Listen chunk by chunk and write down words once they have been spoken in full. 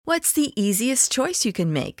What's the easiest choice you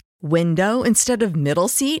can make? Window instead of middle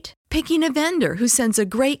seat? Picking a vendor who sends a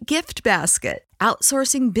great gift basket?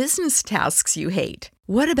 Outsourcing business tasks you hate?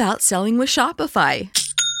 What about selling with Shopify?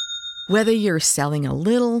 Whether you're selling a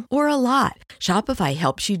little or a lot, Shopify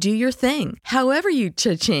helps you do your thing, however you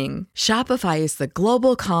cha-ching. Shopify is the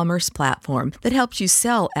global commerce platform that helps you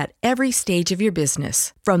sell at every stage of your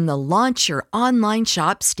business. From the launch your online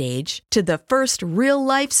shop stage to the first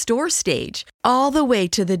real-life store stage, all the way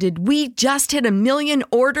to the did we just hit a million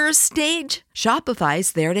orders stage.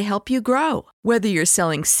 Shopify's there to help you grow. Whether you're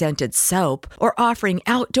selling scented soap or offering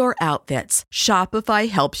outdoor outfits, Shopify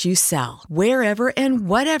helps you sell. Wherever and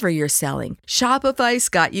whatever you're selling, Shopify's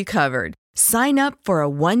got you covered. Sign up for a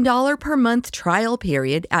 $1 per month trial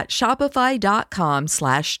period at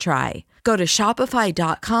shopify.com/try. Go to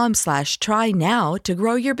shopify.com/try now to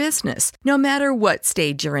grow your business, no matter what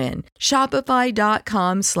stage you're in.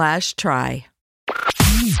 Shopify.com/try.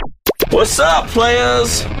 What's up,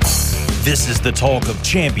 players? This is the Talk of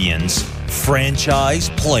Champions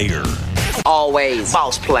franchise player. Always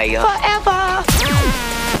boss player. Forever.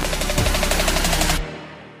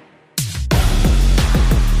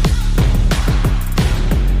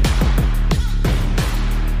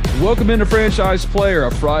 Welcome into Franchise Player,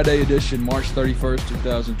 a Friday edition, March 31st,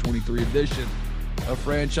 2023 edition of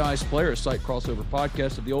Franchise Player, a site crossover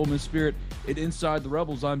podcast of the Ole Miss Spirit and Inside the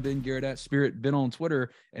Rebels. I'm Ben Garrett at Spirit, Ben on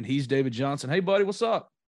Twitter, and he's David Johnson. Hey, buddy, what's up?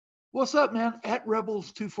 What's up, man? At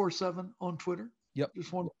Rebels247 on Twitter. Yep.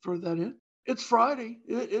 Just want to throw that in. It's Friday.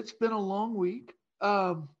 It's been a long week.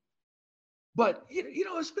 But,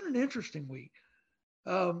 it's been an interesting week.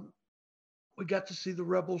 We got to see the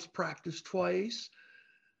Rebels practice twice.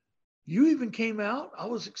 You even came out. I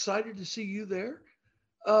was excited to see you there.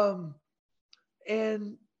 And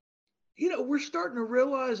we're starting to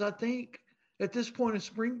realize, I think, at this point in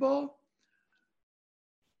spring ball,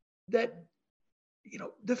 that,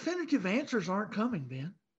 definitive answers aren't coming,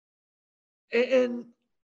 man. And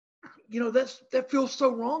that feels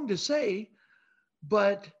so wrong to say,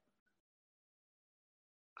 but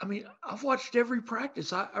I mean, I've watched every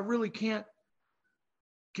practice. I really can't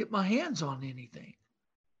get my hands on anything.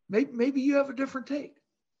 Maybe you have a different take.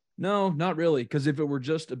 No, not really. Because if it were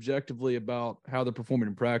just objectively about how they're performing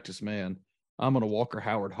in practice, man, I'm on a Walker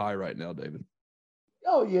Howard high right now, David.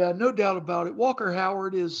 Oh, yeah, no doubt about it. Walker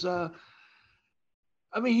Howard is,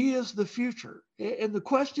 he is the future. And the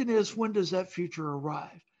question is, when does that future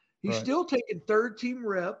arrive? He's still taking third-team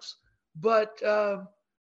reps, but, I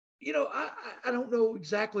don't know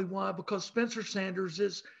exactly why, because Spencer Sanders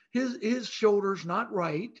is his shoulder's not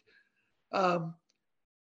right.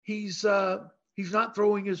 He's not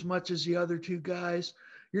throwing as much as the other two guys.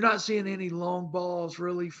 You're not seeing any long balls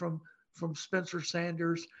really from Spencer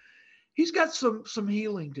Sanders. He's got some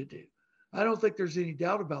healing to do. I don't think there's any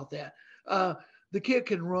doubt about that. The kid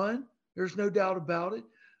can run. There's no doubt about it.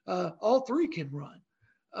 All three can run.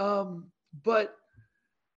 But,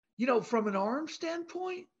 from an arm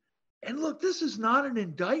standpoint, and look, this is not an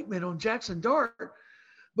indictment on Jackson Dart,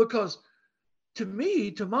 because to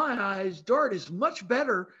my eyes, Dart is much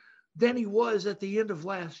better than he was at the end of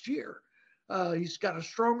last year. He's got a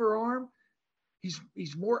stronger arm.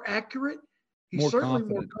 He's more accurate. He's certainly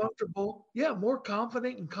more comfortable. Yeah, more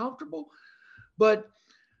confident and comfortable. But,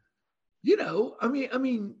 your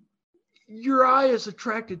eye is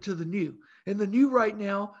attracted to the new. And the new right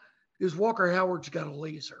now is Walker Howard's got a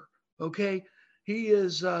laser. Okay? He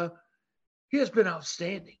has been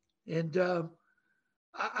outstanding. And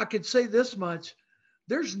I could say this much.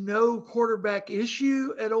 There's no quarterback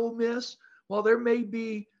issue at Ole Miss. While there may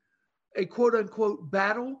be a quote-unquote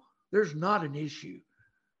battle, there's not an issue.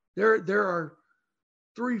 There are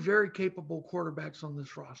three very capable quarterbacks on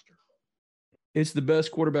this roster. It's the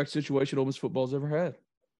best quarterback situation Ole Miss football's ever had.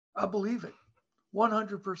 I believe it,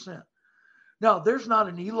 100%. Now, there's not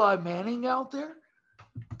an Eli Manning out there.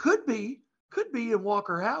 Could be in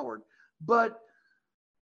Walker Howard. But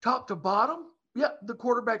top to bottom, the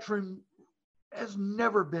quarterback's room has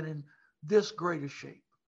never been in this great a shape.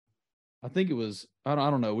 I think it was, I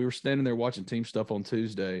don't know. We were standing there watching team stuff on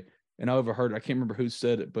Tuesday, and I overheard, I can't remember who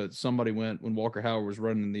said it, but somebody went when Walker Howard was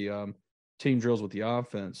running the team drills with the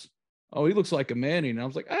offense. Oh, he looks like a Manning. And I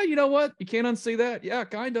was like, you know what? You can't unsee that. Yeah,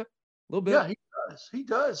 kind of. A little bit. Yeah, he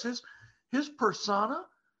does. His persona,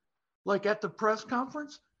 like at the press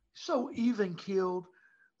conference, so even-keeled.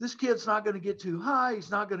 This kid's not going to get too high.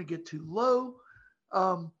 He's not going to get too low.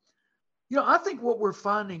 I think what we're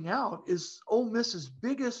finding out is Ole Miss's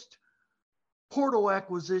biggest portal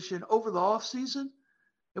acquisition over the offseason,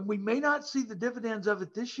 and we may not see the dividends of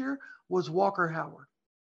it this year, was Walker Howard.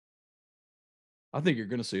 I think you're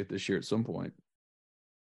going to see it this year at some point.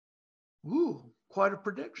 Ooh, quite a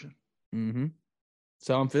prediction. Mm-hmm.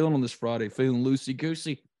 So I'm feeling on this Friday, feeling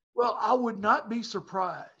loosey-goosey. Well, I would not be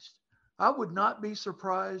surprised. I would not be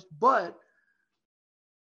surprised, but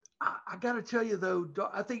I got to tell you, though,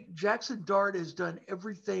 I think Jackson Dart has done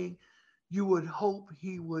everything you would hope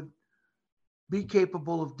he would be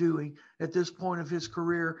capable of doing at this point of his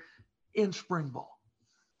career in spring ball.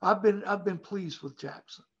 I've been pleased with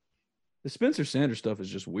Jackson. The Spencer Sanders stuff is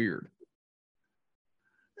just weird.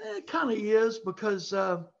 It kind of is because,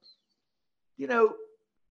 you know,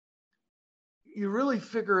 you really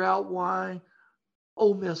figure out why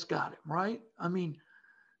Ole Miss got him, right? I mean,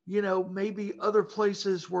 maybe other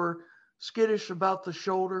places were skittish about the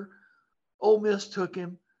shoulder. Ole Miss took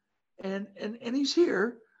him, and he's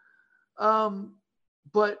here.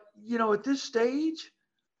 But at this stage,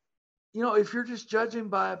 if you're just judging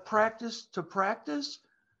by practice to practice,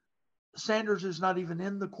 Sanders is not even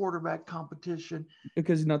in the quarterback competition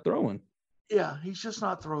Because he's not throwing. Yeah, he's just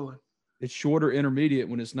not throwing. It's shorter intermediate.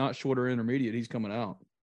 When it's not shorter intermediate, he's coming out.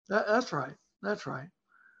 That's right. That's right.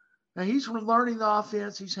 Now he's learning the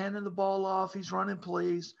offense. He's handing the ball off. He's running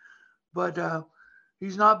plays, but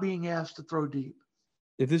he's not being asked to throw deep.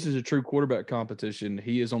 If this is a true quarterback competition,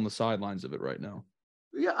 he is on the sidelines of it right now.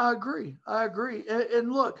 Yeah, I agree.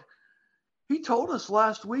 And look, he told us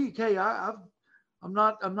last week, "Hey, I'm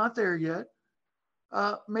not there yet.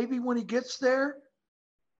 Maybe when he gets there,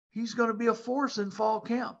 he's going to be a force in fall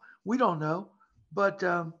camp. We don't know, but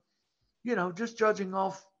just judging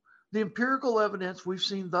off the empirical evidence we've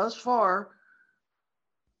seen thus far,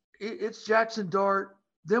 it's Jackson Dart,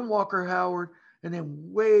 then Walker Howard, and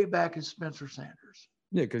then way back is Spencer Sanders.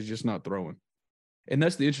 Yeah, because he's just not throwing. And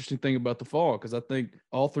that's the interesting thing about the fall, because I think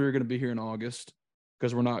all three are going to be here in August,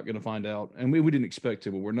 because we're not going to find out. And we didn't expect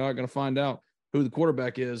to, but we're not going to find out who the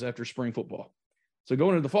quarterback is after spring football. So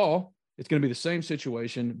going into the fall, it's going to be the same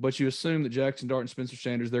situation, but you assume that Jackson Dart and Spencer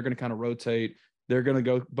Sanders, they're going to kind of rotate. They're going to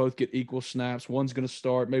go both get equal snaps. One's going to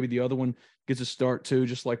start. Maybe the other one gets a start too,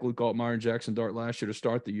 just like Luke Altmaier and Jackson Dart last year to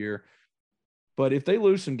start the year. But if they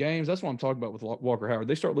lose some games, that's what I'm talking about with Walker Howard.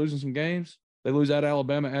 They start losing some games. They lose at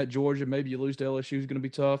Alabama, at Georgia. Maybe you lose to LSU, is going to be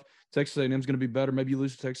tough. Texas A&M is going to be better. Maybe you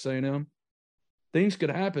lose to Texas A&M. Things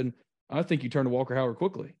could happen. I think you turn to Walker Howard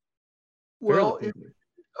quickly. Well,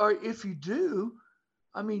 if you do,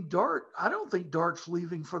 I mean, Dart, I don't think Dart's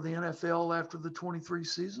leaving for the NFL after the 23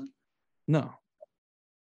 season. No.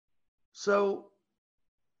 So,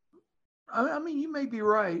 I mean, you may be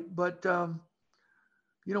right, but,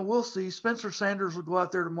 we'll see. Spencer Sanders will go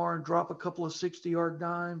out there tomorrow and drop a couple of 60-yard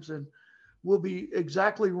dimes, and we'll be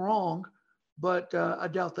exactly wrong, but I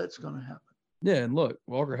doubt that's going to happen. Yeah, and look,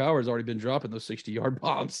 Walker Howard's already been dropping those 60-yard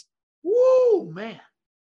bombs. Woo, man.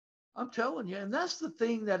 I'm telling you, and that's the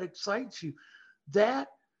thing that excites you. That,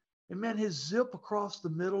 and man, his zip across the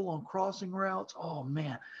middle on crossing routes, oh,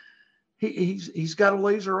 man. He's got a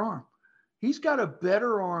laser arm. He's got a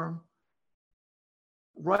better arm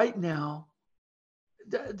right now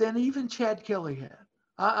than even Chad Kelly had.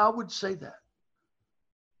 I would say that.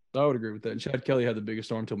 I would agree with that. And Chad Kelly had the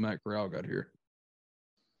biggest arm until Matt Corral got here.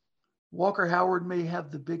 Walker Howard may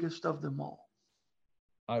have the biggest of them all.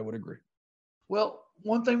 I would agree. Well,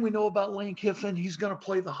 one thing we know about Lane Kiffin, he's going to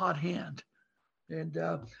play the hot hand. And,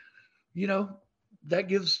 that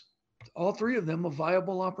gives all three of them a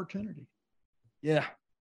viable opportunity. Yeah.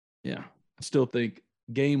 Yeah. I still think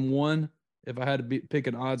game one, if I had to pick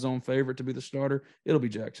an odds-on favorite to be the starter, it'll be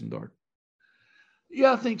Jackson Dart.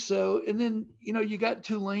 Yeah, I think so. And then, you got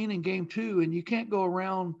Tulane in game two, and you can't go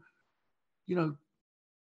around,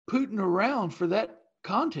 pooting around for that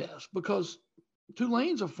contest because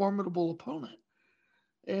Tulane's a formidable opponent.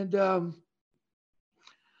 And, I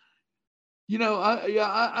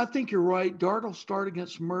think you're right. Dart will start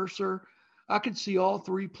against Mercer. I could see all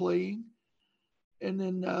three playing. And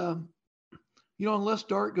then, unless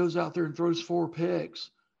Dart goes out there and throws 4 picks,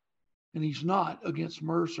 and he's not against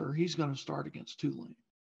Mercer, he's going to start against Tulane.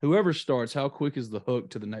 Whoever starts, how quick is the hook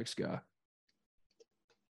to the next guy?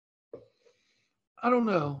 I don't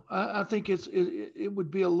know. I think it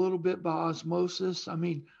would be a little bit by osmosis. I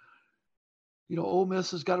mean, Ole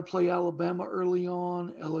Miss has got to play Alabama early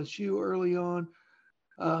on, LSU early on.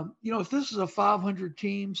 If this is a 500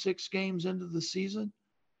 team, 6 games into the season,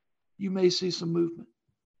 you may see some movement.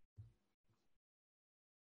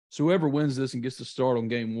 So whoever wins this and gets to start on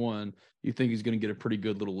game one, you think he's going to get a pretty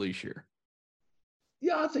good little leash here?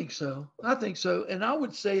 Yeah, I think so. And I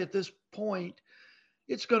would say at this point,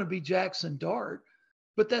 it's going to be Jackson Dart,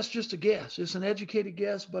 but that's just a guess. It's an educated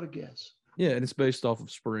guess, but a guess. Yeah, and it's based off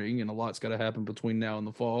of spring, and a lot's got to happen between now and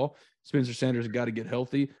the fall. Spencer Sanders has got to get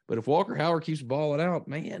healthy. But if Walker Howard keeps balling out,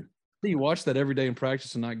 man, You watch that every day in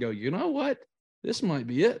practice and not go, you know what? This might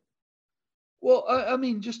be it. Well, I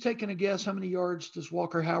mean, just taking a guess, how many yards does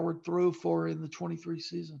Walker Howard throw for in the 23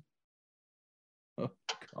 season? Oh,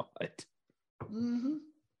 God. Mm-hmm.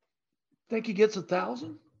 Think he gets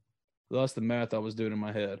 1,000? Well, that's the math I was doing in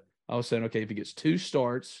my head. I was saying, okay, if he gets 2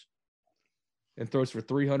 starts and throws for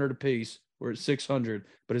 300 apiece, we're at 600.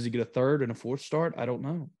 But does he get a third and a fourth start? I don't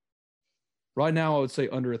know. Right now, I would say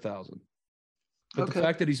under 1,000. But the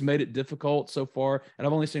fact that he's made it difficult so far, and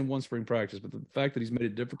I've only seen one spring practice, but the fact that he's made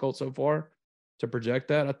it difficult so far to project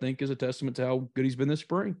that, I think, is a testament to how good he's been this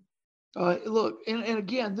spring. Look, and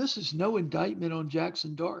again, this is no indictment on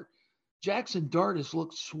Jackson Dart. Jackson Dart has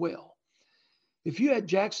looked swell. If you had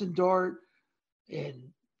Jackson Dart and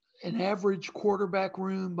an average quarterback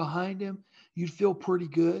room behind him, you'd feel pretty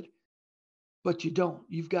good. But you don't.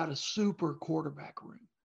 You've got a super quarterback room.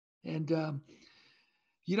 And,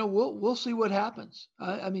 we'll see what happens.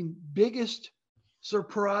 I mean, biggest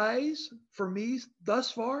surprise for me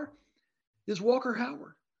thus far is Walker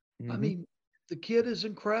Howard. Mm-hmm. I mean, the kid is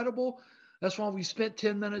incredible. That's why we spent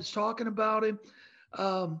 10 minutes talking about him.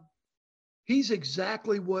 He's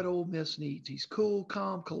exactly what Ole Miss needs. He's cool,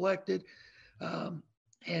 calm, collected, and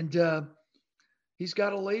he's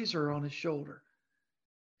got a laser on his shoulder.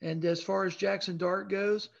 And as far as Jackson Dart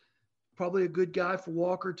goes, probably a good guy for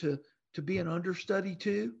Walker to be an understudy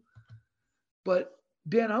to. But,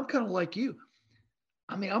 Ben, I'm kind of like you.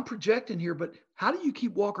 I mean, I'm projecting here, but how do you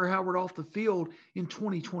keep Walker Howard off the field in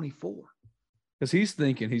 2024? Because he's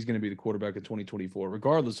thinking he's going to be the quarterback in 2024,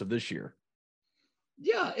 regardless of this year.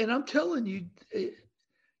 Yeah, and I'm telling you,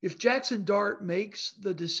 if Jackson Dart makes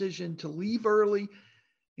the decision to leave early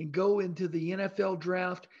and go into the NFL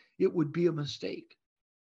draft, it would be a mistake.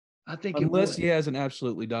 I think unless he has an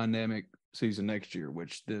absolutely dynamic season next year,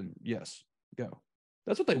 which then, yes, go.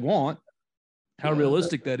 That's what they want. How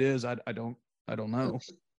realistic that is, I don't know.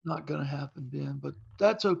 It's not going to happen, Ben, but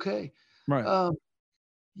that's okay. Right.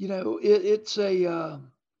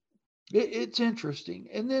 It's interesting.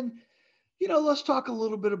 And then, let's talk a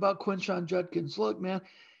little bit about Quinshon Judkins. Look, man,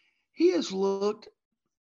 he has looked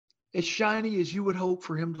as shiny as you would hope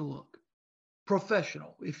for him to look.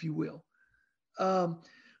 Professional, if you will.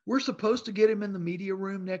 We're supposed to get him in the media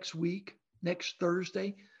room next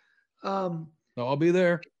Thursday. I'll be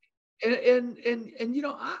there. And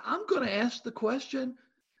I'm going to ask the question,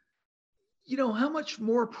 how much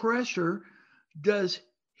more pressure does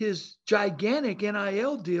his gigantic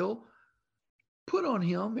NIL deal put on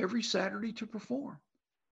him every Saturday to perform?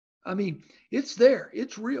 I mean, it's there.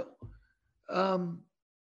 It's real. And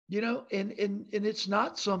it's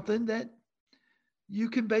not something that you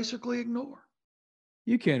can basically ignore.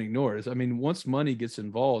 You can't ignore it. I mean, once money gets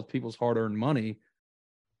involved, people's hard-earned money,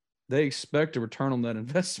 they expect a return on that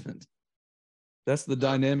investment. That's the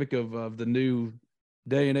dynamic of the new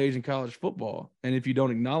day and age in college football. And if you don't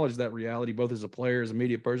acknowledge that reality, both as a player, as a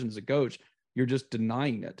media person, as a coach, you're just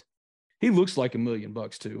denying it. He looks like $1 million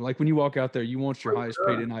too. Like when you walk out there, you want your highest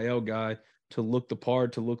paid NIL guy to look the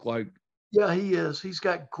part, to look like. Yeah, he is. He's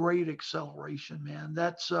got great acceleration, man.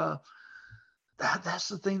 That's the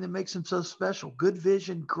thing that makes him so special. Good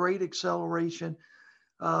vision, great acceleration.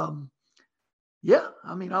 Yeah,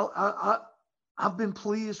 I mean, I've been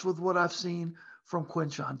pleased with what I've seen from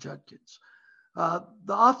Quinshon Judkins. The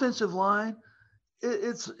offensive line,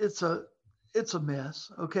 it's a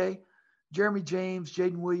mess. Okay, Jeremy James,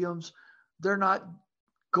 Jaden Williams, they're not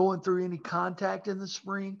going through any contact in the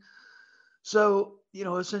spring. So,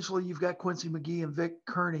 essentially you've got Quincy McGee and Vic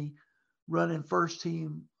Kearney running first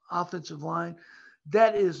team offensive line.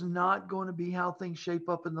 That is not going to be how things shape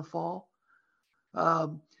up in the fall.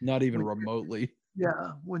 Not even remotely.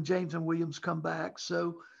 Yeah, when James and Williams come back.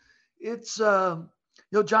 So it's, John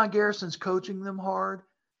Garrison's coaching them hard.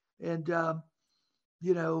 And, but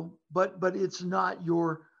it's not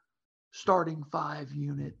your starting 5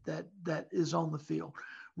 unit that is on the field.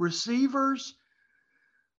 Receivers,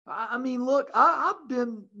 I mean, look, I've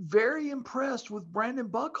been very impressed with Brandon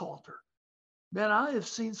Buckhalter. Man, I have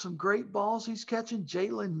seen some great balls he's catching.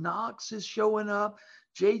 Jalen Knox is showing up.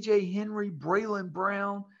 J.J. Henry, Braylon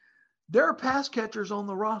Brown. There are pass catchers on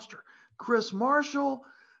the roster. Chris Marshall,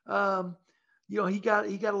 he got a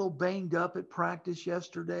little banged up at practice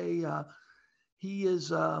yesterday. He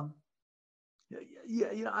is, I'm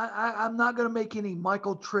not going to make any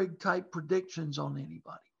Michael Trigg type predictions on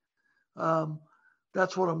anybody.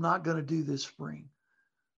 That's what I'm not going to do this spring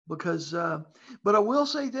because, but I will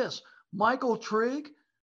say this, Michael Trigg,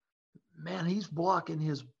 man, he's blocking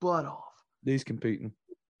his butt off. He's competing.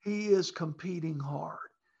 He is competing hard.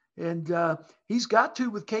 And he's got to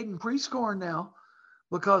with Caden Prescorn now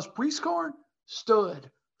because Prescorn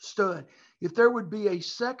stood Stud. If there would be a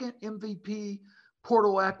second MVP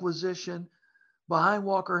portal acquisition behind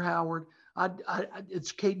Walker Howard,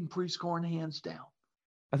 it's Caden Prieskorn hands down.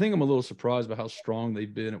 I think I'm a little surprised by how strong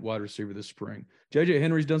they've been at wide receiver this spring. JJ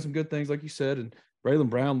Henry's done some good things, like you said, and Braylon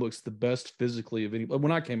Brown looks the best physically of any.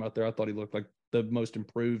 When I came out there, I thought he looked like the most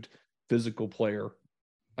improved physical player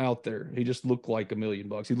out there. He just looked like $1 million.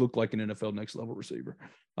 He looked like an NFL next level receiver.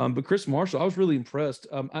 But Chris Marshall, I was really impressed.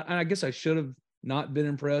 I guess I should have not been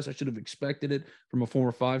impressed. I should have expected it from a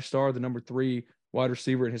former 5-star, the number 3 wide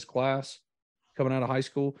receiver in his class coming out of high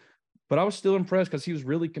school. But I was still impressed because he was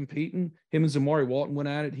really competing. Him and Zamari Walton went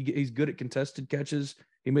at it. He's good at contested catches.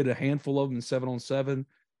 He made a handful of them in 7-on-7.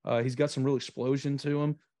 He's got some real explosion to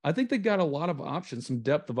him. I think they got a lot of options, some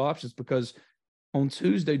depth of options, because on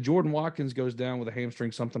Tuesday, Jordan Watkins goes down with a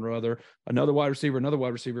hamstring something or other, another wide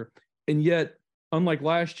receiver. And yet, unlike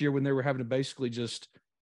last year when they were having to basically just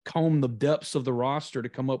comb the depths of the roster to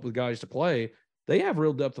come up with guys to play, they have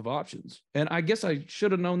real depth of options. And I guess I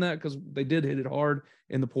should have known that because they did hit it hard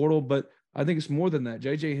in the portal, but I think it's more than that.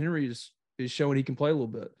 JJ Henry is showing he can play a little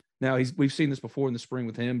bit. Now, we've seen this before in the spring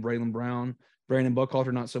with him, Braylon Brown, Brandon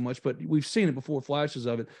Buckhalter, not so much, but we've seen it before, flashes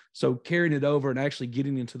of it. So carrying it over and actually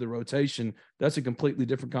getting into the rotation, that's a completely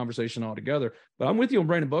different conversation altogether. But I'm with you on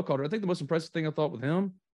Brandon Buckhalter. I think the most impressive thing I thought with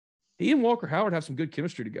him, he and Walker Howard have some good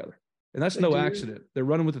chemistry together. And that's no accident. They're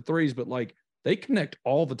running with the threes, but like they connect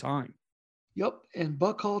all the time. Yep. And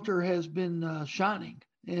Buckhalter has been shining.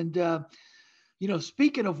 And,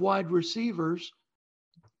 speaking of wide receivers,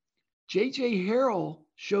 J.J. Harrell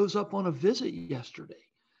shows up on a visit yesterday,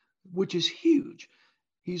 which is huge.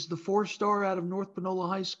 He's the 4-star out of North Panola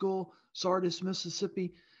High School, Sardis,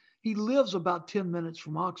 Mississippi. He lives about 10 minutes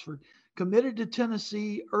from Oxford. Committed to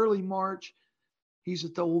Tennessee early March. He's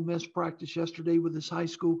at the Ole Miss practice yesterday with his high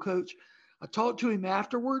school coach. I talked to him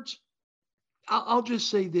afterwards. I'll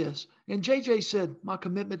just say this. And JJ said, my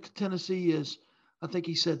commitment to Tennessee is, I think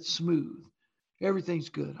he said, smooth. Everything's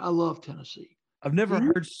good. I love Tennessee. I've never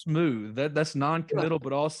heard smooth. That's non-committal,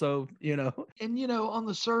 but also, And, on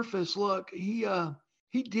the surface, look, he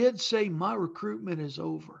did say my recruitment is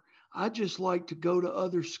over. I just like to go to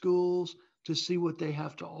other schools to see what they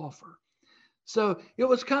have to offer. So it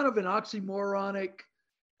was kind of an oxymoronic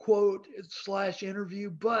quote / interview,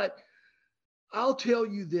 but I'll tell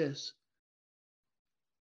you this.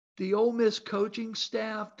 The Ole Miss coaching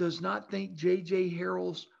staff does not think J.J.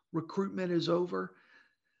 Harrell's recruitment is over.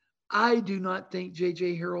 I do not think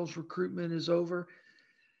J.J. Harrell's recruitment is over.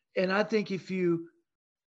 And I think if you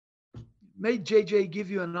made J.J.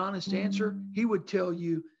 give you an honest answer, he would tell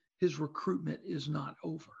you his recruitment is not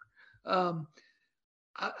over.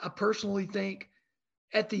 I personally think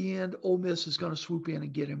at the end, Ole Miss is going to swoop in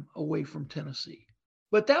and get him away from Tennessee.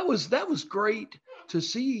 But that was great to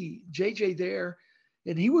see J.J. there.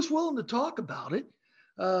 And he was willing to talk about it,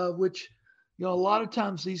 which, a lot of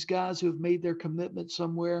times these guys who have made their commitment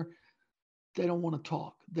somewhere, they don't want to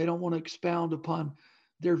talk. They don't want to expound upon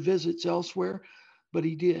their visits elsewhere, but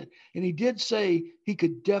he did. And he did say he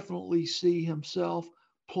could definitely see himself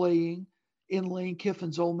playing in Lane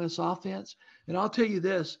Kiffin's Ole Miss offense. And I'll tell you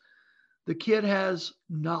this, the kid has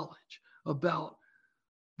knowledge about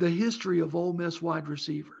the history of Ole Miss wide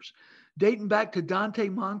receivers. Dating back to Dante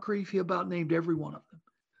Moncrief, he about named every one of them.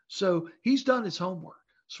 So he's done his homework.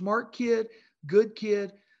 Smart kid, good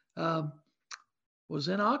kid, was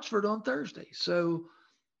in Oxford on Thursday. So,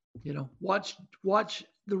 watch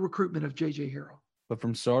the recruitment of J.J. Harrell. But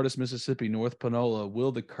from Sardis, Mississippi, North Panola,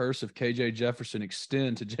 will the curse of K.J. Jefferson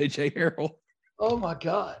extend to J.J. Harrell? Oh my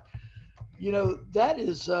God. That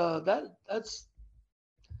is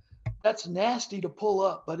that's nasty to pull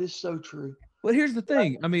up, but it's so true. Well, here's the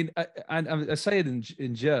thing. I mean, I say it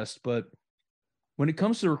in jest, but when it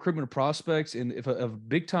comes to the recruitment of prospects, and if a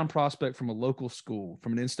big-time prospect from a local school,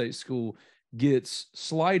 from an in-state school, gets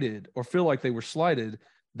slighted or feel like they were slighted,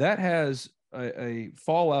 that has a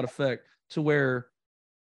fallout effect to where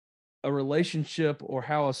a relationship or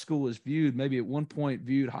how a school is viewed, maybe at one point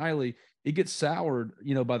viewed highly, it gets soured,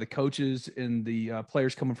 by the coaches and the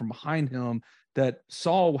players coming from behind him that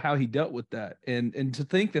saw how he dealt with that. And to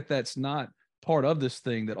think that that's not part of this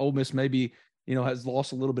thing, that Ole Miss maybe, has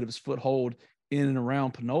lost a little bit of his foothold in and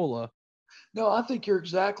around Panola. No, I think you're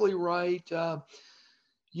exactly right. The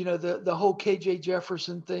whole KJ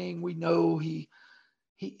Jefferson thing, we know he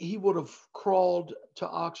would have crawled to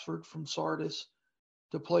Oxford from Sardis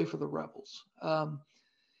to play for the Rebels.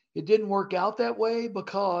 It didn't work out that way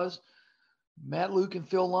because Matt Luke and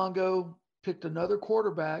Phil Longo picked another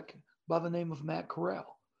quarterback by the name of Matt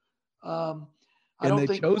Corral. And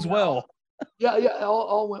they chose well. Yeah,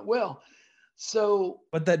 all went well. So,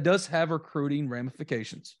 But that does have recruiting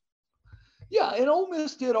ramifications. yeah, and Ole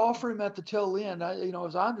Miss did offer him at the tail end.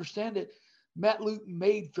 As I understand it, Matt Luton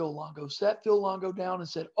made Phil Longo, sat Phil Longo down and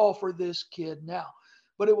said, offer this kid now.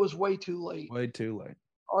 But it was way too late. Way too late.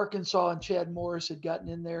 Arkansas and Chad Morris had gotten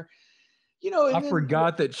in there. And I then,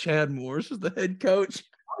 forgot that Chad Morris was the head coach.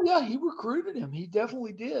 oh, yeah, he recruited him. He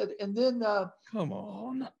definitely did. And then, Come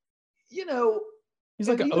on. He's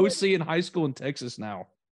like an OC in high school in Texas now.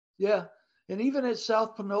 Yeah. And even at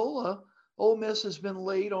South Panola, Ole Miss has been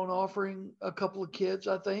late on offering a couple of kids,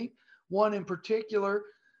 I think. One in particular,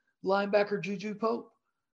 linebacker Juju Pope.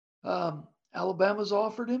 Alabama's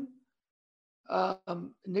offered him.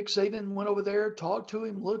 Nick Saban went over there, talked to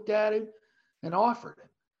him, looked at him, and offered him.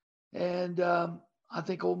 And I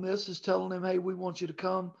think Ole Miss is telling him, hey, we want you to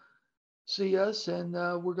come see us, and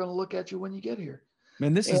we're going to look at you when you get here.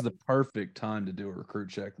 Man, this is the perfect time to do a recruit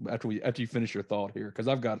check after you finish your thought here, because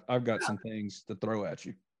I've got some things to throw at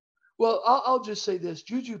you. Well, I'll just say this: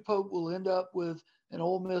 Juju Pope will end up with an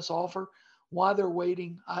Ole Miss offer. Why they're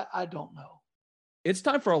waiting, I don't know. It's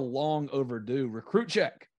time for a long overdue recruit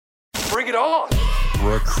check. Bring it on.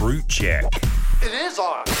 Recruit check. It is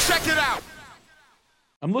on. Check it out.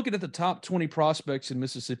 I'm looking at the top 20 prospects in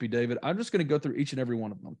Mississippi, David. I'm just going to go through each and every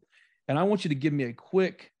one of them. And I want you to give me a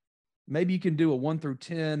quick, maybe you can do a 1 through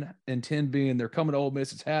 10, and 10 being they're coming to Ole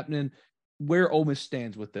Miss, it's happening, where Ole Miss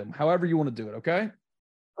stands with them, however you want to do it, okay?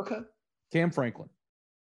 Okay. Cam Franklin,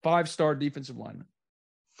 5-star defensive lineman.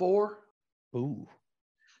 4. Ooh.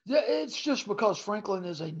 Yeah, it's just because Franklin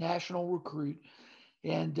is a national recruit.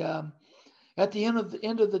 And at the end of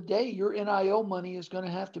the day, your NIL money is going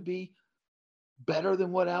to have to be better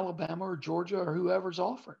than what Alabama or Georgia or whoever's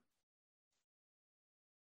offering.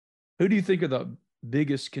 Who do you think are the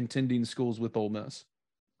biggest contending schools with Ole Miss?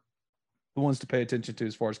 The ones to pay attention to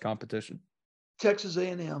as far as competition? Texas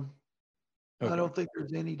A&M. Okay. I don't think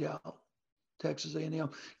there's any doubt. Texas A&M.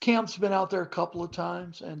 Cam's been out there a couple of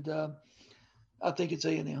times, and I think it's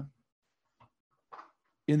A&M.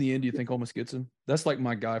 In the end, do you think Ole Miss gets him? That's like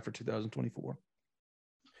my guy for 2024.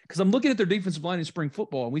 Because I'm looking at their defensive line in spring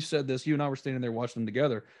football, and we said this. You and I were standing there watching them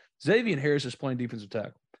together. Xavier Harris is playing defensive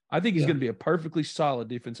tackle. I think he's going to be a perfectly solid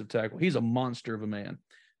defensive tackle. He's a monster of a man.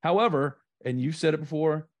 However, and you've said it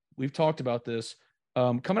before, we've talked about this,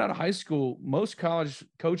 coming out of high school, most college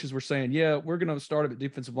coaches were saying, yeah, we're going to start him at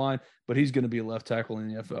defensive line, but he's going to be a left tackle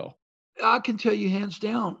in the NFL. I can tell you hands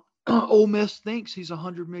down, Ole Miss thinks he's a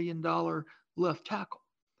 $100 million left tackle.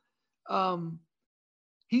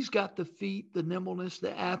 He's got the feet, the nimbleness,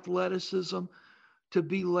 the athleticism to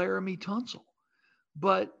be Laramie Tunsil.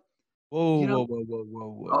 But Whoa.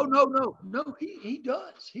 Oh, no, he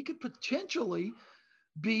does. He could potentially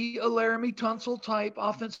be a Laramie Tunsil type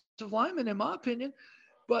offensive lineman, in my opinion.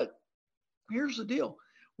 But here's the deal.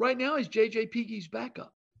 Right now, he's J.J. Peagy's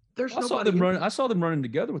backup. I saw them running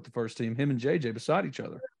together with the first team, him and J.J. beside each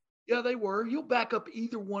other. Yeah, they were. He'll back up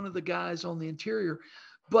either one of the guys on the interior.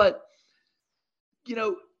 But,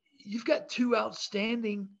 you've got two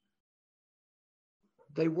outstanding,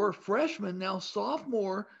 they were freshmen, now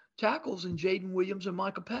sophomore tackles in Jaden Williams and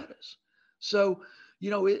Micah Pettis. So,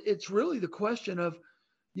 it's really the question of,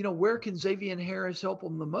 where can Xavier Harris help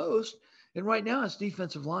them the most? And right now it's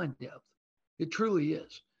defensive line depth. It truly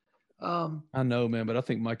is. I know, man, but I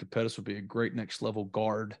think Micah Pettis would be a great next level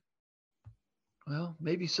guard. Well,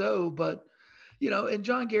 maybe so, but, and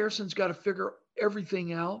John Garrison's got to figure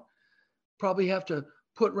everything out. Probably have to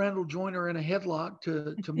put Randall Joyner in a headlock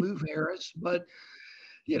to move Harris, but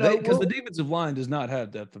because the defensive line does not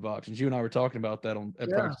have depth of options. You and I were talking about that at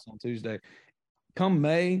practice on Tuesday. Come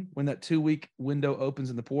May, when that 2-week window opens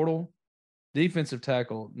in the portal, defensive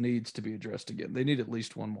tackle needs to be addressed again. They need at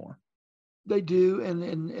least one more. They do,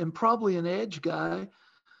 and probably an edge guy.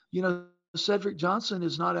 Cedric Johnson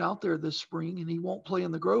is not out there this spring, and he won't play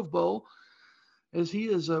in the Grove Bowl as he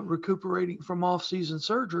is recuperating from off-season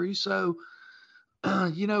surgery. So,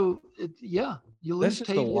 you lose. That's just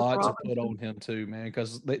a lot to put on him too, man,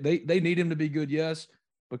 because they need him to be good, yes,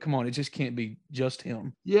 but come on, it just can't be just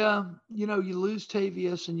him. Yeah, you lose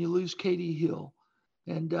Tavius and you lose Katie Hill,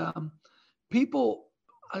 and people.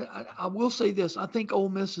 I will say this: I think Ole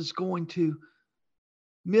Miss is going to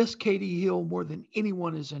miss Katie Hill more than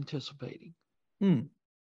anyone is anticipating,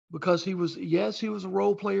 because he was a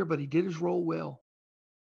role player, but he did his role well.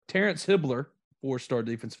 Terrence Hibbler, 4-star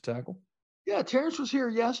defensive tackle. Yeah, Terrence was here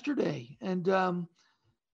yesterday, and I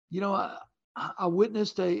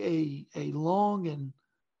witnessed a long and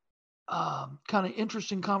kind of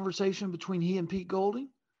interesting conversation between he and Pete Golding.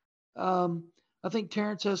 I think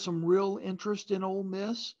Terrence has some real interest in Ole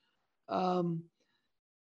Miss.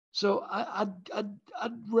 So I'd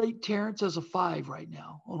rate Terrence as a 5 right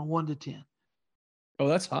now on a 1 to 10. Oh,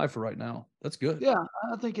 that's high for right now. That's good. Yeah,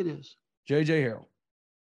 I think it is. J.J. Harrell.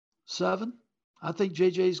 7. I think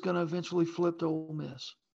JJ is going to eventually flip to Ole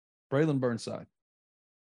Miss. Braylon Burnside.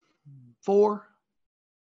 4.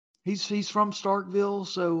 He's from Starkville,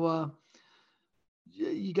 so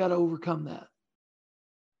you got to overcome that.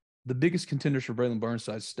 The biggest contenders for Braylon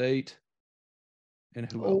Burnside, State,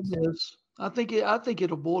 and who Ole else? Miss. I think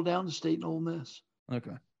it'll boil down to State and Ole Miss.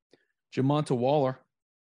 Okay. Jamonta Waller.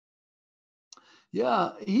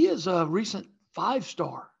 Yeah, he is a recent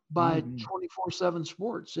 5-star by 24/7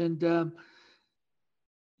 Sports, and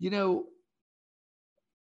he'll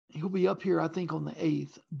be up here I think on the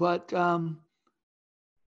 8th, but I'd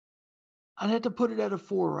have to put it at a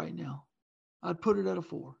 4 right now. I'd put it at a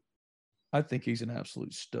 4. I think he's an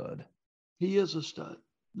absolute stud. He is a stud,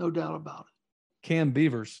 no doubt about it. Cam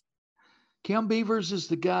Beavers. Cam Beavers is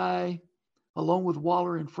the guy, along with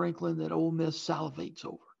Waller and Franklin, that Ole Miss salivates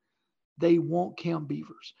over. They want Cam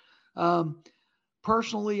Beavers.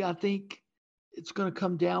 Personally, I think it's going to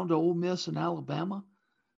come down to Ole Miss and Alabama.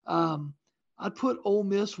 I'd put Ole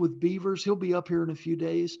Miss with Beavers. He'll be up here in a few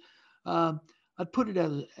days. I'd put it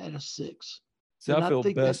at a 6. See, I feel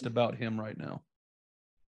best about him right now.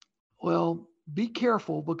 Well, be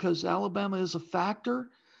careful because Alabama is a factor,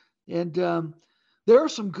 and there are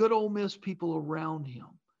some good Ole Miss people around him.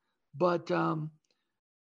 But I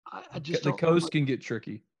just the coast can get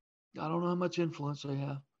tricky. I don't know how much influence they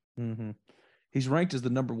have. Mm-hmm. He's ranked as the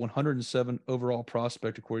number 107 overall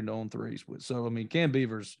prospect according to On3s. So, I mean, Cam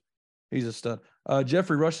Beavers, he's a stud.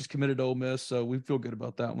 Jeffrey Rush is committed to Ole Miss, so we feel good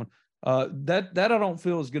about that one. That I don't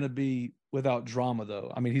feel is going to be without drama,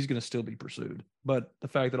 though. I mean, he's going to still be pursued. But the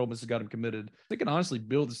fact that Ole Miss has got him committed, they can honestly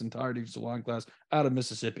build this entire defensive line class out of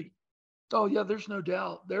Mississippi. Oh, yeah, there's no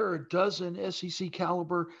doubt. There are a dozen SEC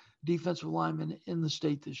caliber defensive linemen in the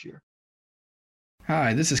state this year.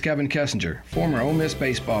 Hi, this is Kevin Kessinger, former Ole Miss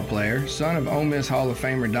baseball player, son of Ole Miss Hall of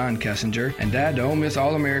Famer Don Kessinger, and dad to Ole Miss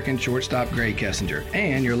All-American shortstop Gray Kessinger,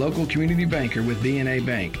 and your local community banker with B&A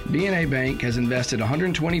Bank. B&A Bank has invested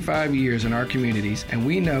 125 years in our communities, and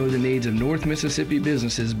we know the needs of North Mississippi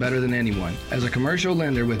businesses better than anyone. As a commercial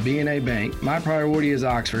lender with B&A Bank, my priority is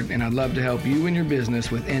Oxford, and I'd love to help you and your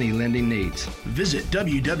business with any lending needs. Visit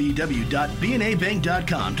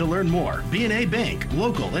www.bnabank.com to learn more. B&A Bank,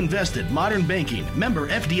 local, invested, modern banking. Member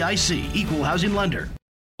FDIC, Equal Housing Lender.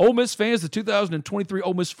 Ole Miss fans, the 2023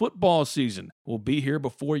 Ole Miss football season will be here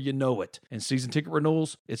before you know it. And season ticket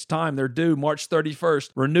renewals, it's time. They're due March 31st.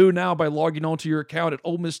 Renew now by logging onto your account at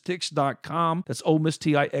OleMissTix.com. That's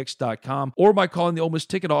OleMissTix.com. Or by calling the Ole Miss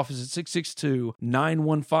ticket office at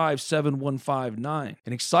 662-915-7159.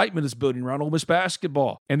 And excitement is building around Ole Miss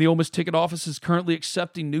basketball. And the Ole Miss ticket office is currently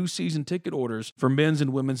accepting new season ticket orders for men's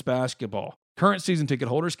and women's basketball. Current season ticket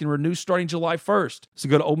holders can renew starting July 1st. So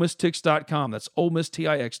go to OleMissTix.com. That's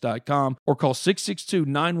OleMissTix.com. Or call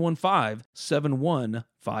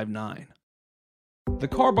 662-915-7159. The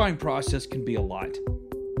car buying process can be a lot.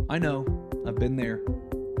 I know. I've been there.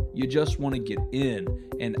 You just want to get in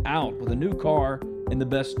and out with a new car and the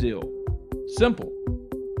best deal. Simple.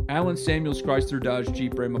 Allen Samuels Chrysler Dodge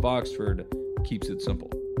Jeep Ram of Oxford keeps it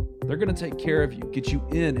simple. They're going to take care of you, get you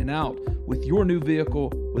in and out with your new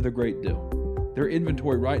vehicle with a great deal. Their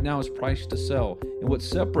inventory right now is priced to sell, and what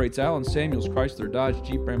separates Allen Samuels Chrysler Dodge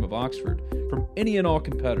Jeep Ram of Oxford from any and all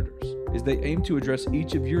competitors is they aim to address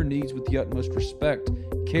each of your needs with the utmost respect,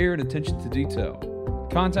 care, and attention to detail.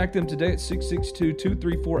 Contact them today at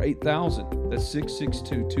 662-234-8000. That's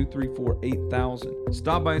 662-234-8000.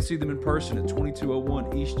 Stop by and see them in person at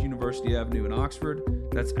 2201 East University Avenue in Oxford.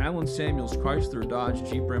 That's Allen Samuels Chrysler Dodge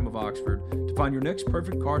Jeep Ram of Oxford to find your next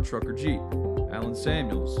perfect car, truck, or Jeep. Allen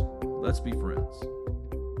Samuels. Let's be friends.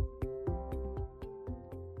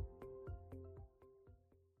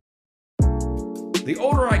 The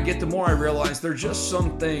older I get, the more I realize there are just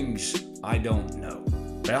some things I don't know.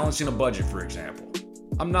 Balancing a budget, for example.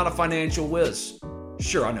 I'm not a financial whiz.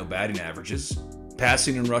 Sure, I know batting averages,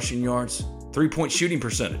 passing and rushing yards, three-point shooting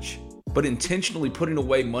percentage. But intentionally putting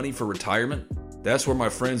away money for retirement? That's where my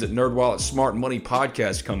friends at NerdWallet's Smart Money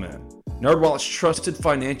Podcast come in. NerdWallet's trusted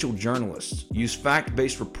financial journalists use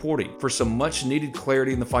fact-based reporting for some much-needed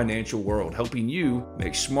clarity in the financial world, helping you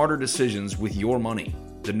make smarter decisions with your money.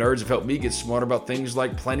 The nerds have helped me get smart about things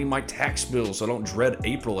like planning my tax bill so I don't dread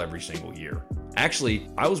April every single year. Actually,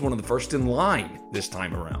 I was one of the first in line this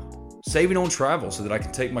time around. Saving on travel so that I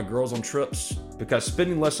can take my girls on trips, because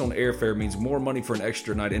spending less on airfare means more money for an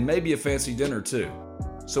extra night and maybe a fancy dinner too.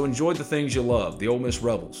 So enjoy the things you love, the Ole Miss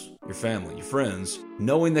Rebels, your family, your friends,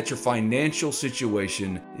 knowing that your financial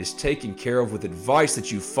situation is taken care of with advice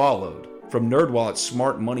that you followed from NerdWallet's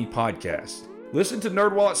Smart Money Podcast. Listen to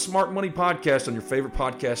NerdWallet's Smart Money Podcast on your favorite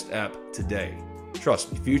podcast app today.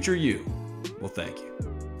 Trust me, future you will thank you.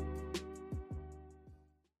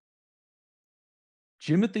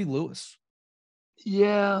 Jimothy Lewis.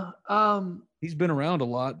 Yeah. He's been around a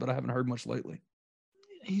lot, but I haven't heard much lately.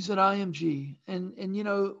 He's at IMG. And you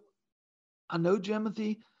know, I know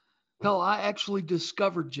Jimothy. Hell, I actually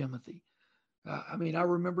discovered Jimothy. I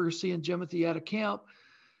remember seeing Jimothy at a camp,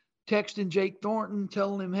 texting Jake Thornton,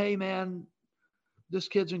 telling him, hey, man, this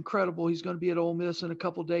kid's incredible. He's going to be at Ole Miss in a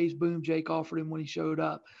couple of days. Boom, Jake offered him when he showed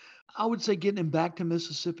up. I would say getting him back to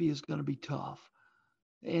Mississippi is going to be tough.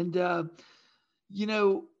 And, you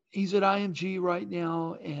know, he's at IMG right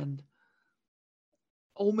now, and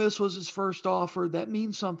Ole Miss was his first offer. That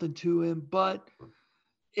means something to him, but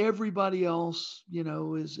everybody else, you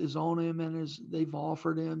know, is on him and they've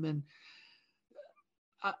offered him. And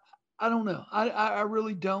I don't know. I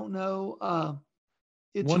really don't know.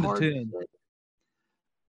 It's 1 to hard 10. to say.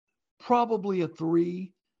 Probably a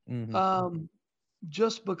 3. Mm-hmm.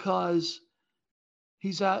 Just because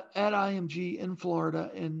he's at IMG in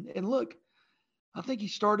Florida. And look, I think he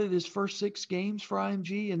started his first 6 games for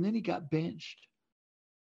IMG and then he got benched.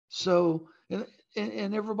 So,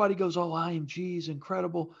 and everybody goes, oh, IMG is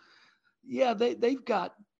incredible. Yeah, they've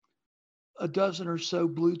got a dozen or so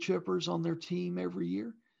blue chippers on their team every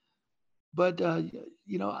year. But,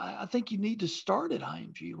 you know, I think you need to start at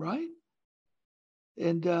IMG, right?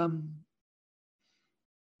 And I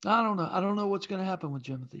don't know. I don't know what's going to happen with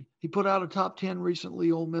Jimothy. He put out a top 10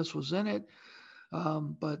 recently. Ole Miss was in it,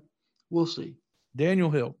 but we'll see. Daniel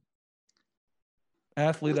Hill,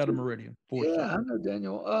 athlete out of Meridian. Yeah, I know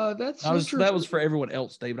Daniel. That was for everyone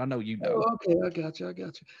else, David. I know you know. Oh, okay, I got you.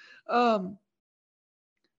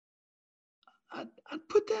 I'd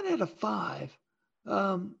put that at a 5.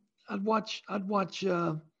 I'd watch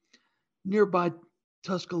nearby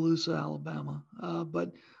Tuscaloosa, Alabama,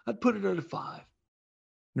 but I'd put it at a 5.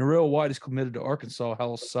 Narelle White is committed to Arkansas.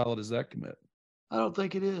 How solid is that commit? I don't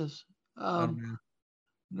think it is. I don't know.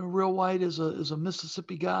 Narelle White is a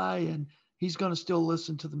Mississippi guy, and he's going to still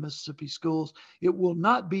listen to the Mississippi schools. It will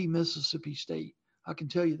not be Mississippi State. I can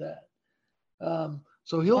tell you that.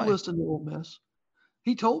 So he'll listen to Ole Miss.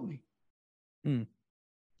 He told me.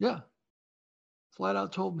 Yeah. Flat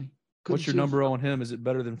out told me. What's your number on him? Is it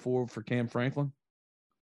better than 4 for Cam Franklin?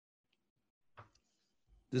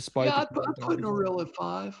 Despite I'd put Narelle at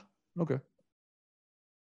 5. Okay.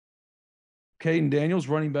 Caden Daniels,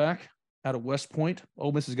 running back out of West Point.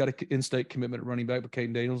 Ole Miss has got an in-state commitment at running back, but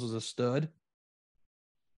Caden Daniels is a stud.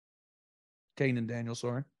 Caden Daniels,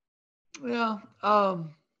 sorry. Yeah. I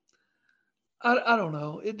don't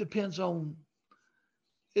know. It depends on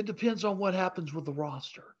what happens with the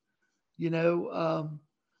roster. You know,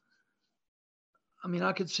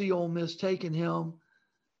 I could see Ole Miss taking him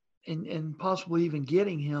and possibly even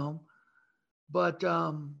getting him. But,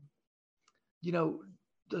 you know,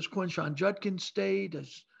 does Quinshon Judkins stay?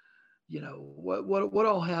 Does, you know, what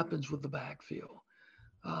all happens with the backfield?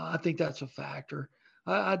 I think that's a factor.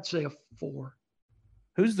 I'd say a 4.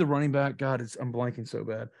 Who's the running back? God, I'm blanking so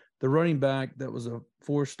bad. The running back that was a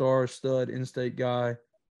 4-star stud in-state guy.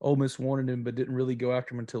 Ole Miss wanted him, but didn't really go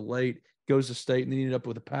after him until late. Goes to state and then ended up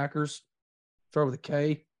with the Packers. Start with a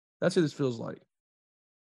K. That's who this feels like.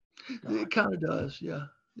 God. It kind of does, yeah.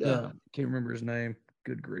 Can't remember his name.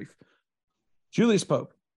 Good grief. Julius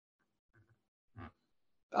Pope.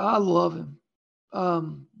 I love him.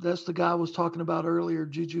 That's the guy I was talking about earlier,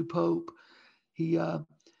 Juju Pope. He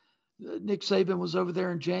Nick Saban was over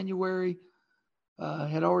there in January,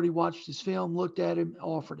 had already watched his film, looked at him,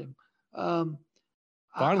 offered him.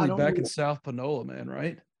 Finally back in South Panola, man,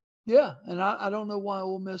 right? Yeah, and I don't know why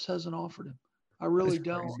Ole Miss hasn't offered him. I really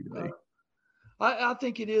don't. I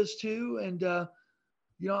think it is too, and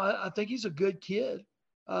you know, I think he's a good kid.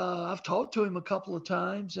 I've talked to him a couple of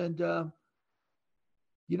times, and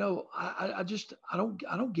you know, I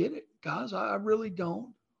don't get it, guys. I really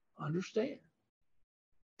don't understand.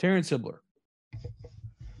 Terrence Hibbler,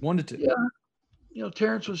 1 to 2. Yeah, you know,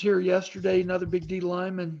 Terrence was here yesterday. Another big D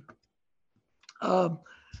lineman.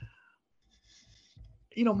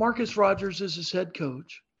 You know, Marcus Rogers is his head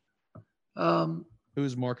coach. Who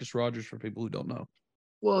is Marcus Rogers for people who don't know?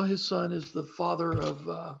 Well, his son is the father of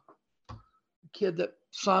a kid that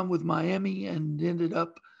signed with Miami and ended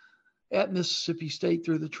up at Mississippi State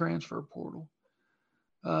through the transfer portal.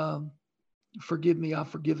 Forgive me, I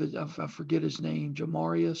forget his name,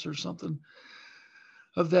 Jamarius or something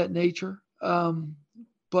of that nature.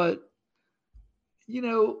 But you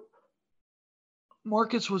know,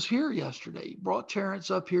 Marcus was here yesterday. He brought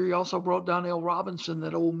Terrence up here. He also brought Donnell Robinson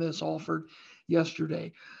that Ole Miss offered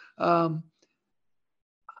yesterday. Um,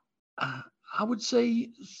 I would say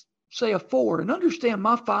a 4. And understand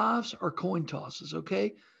my 5s are coin tosses,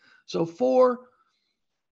 okay? So 4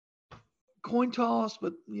 coin toss,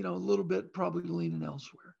 but a little bit probably leaning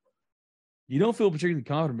elsewhere. You don't feel particularly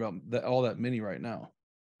confident about that all that many right now.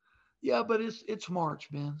 Yeah, but it's March,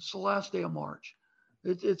 man. It's the last day of March.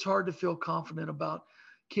 It's hard to feel confident about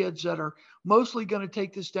kids that are mostly going to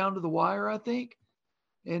take this down to the wire, I think,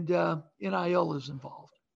 and NIL is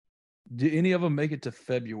involved. Do any of them make it to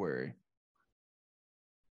February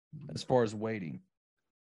as far as waiting?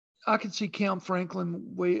 I could see Cam Franklin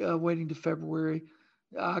waiting to February.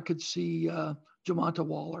 I could see Jamonta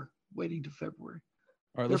Waller waiting to February.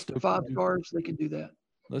 All right, let's do 5 stars. They can do that.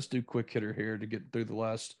 Let's do quick hitter here to get through the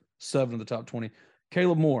last 7 of the top 20.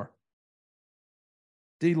 Caleb Moore,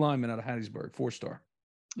 D lineman out of Hattiesburg, 4-star.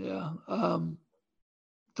 Yeah,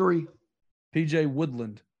 3. PJ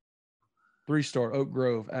Woodland, 3-star, Oak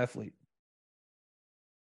Grove athlete.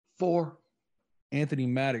 4. Anthony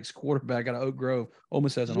Maddox, quarterback out of Oak Grove, Ole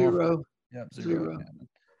Miss has an 0. offer. Yep, 0.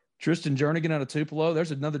 Tristan Jernigan out of Tupelo.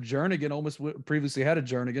 There's another Jernigan. Ole Miss previously had a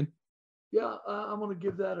Jernigan. Yeah, I'm going to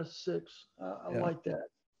give that a 6. I like that.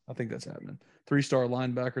 I think that's happening. 3-star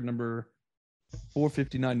linebacker, number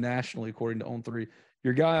 459 nationally, according to On3.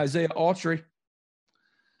 Your guy Isaiah Autry.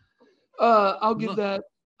 I'll give that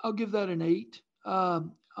an 8.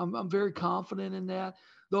 I'm very confident in that.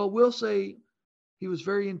 Though I will say he was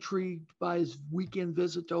very intrigued by his weekend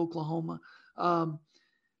visit to Oklahoma. And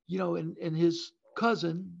his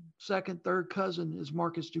cousin, second, third cousin, is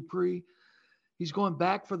Marcus Dupree. He's going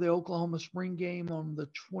back for the Oklahoma spring game on the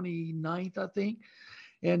 29th, I think.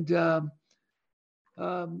 And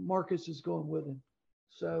Marcus is going with him.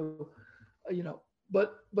 So,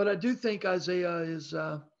 but I do think Isaiah is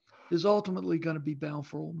ultimately going to be bound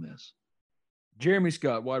for Ole Miss. Jeremy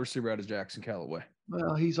Scott, wide receiver out of Jackson, Callaway.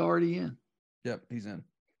 Well, he's already in. Yep, he's in.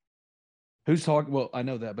 Who's talking? Well, I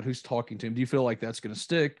know that, but who's talking to him? Do you feel like that's going to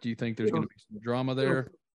stick? Do you think there's going to be some drama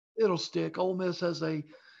there? It'll stick. Ole Miss has a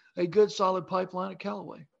good, solid pipeline at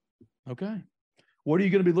Callaway. Okay. What are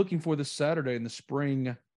you going to be looking for this Saturday in the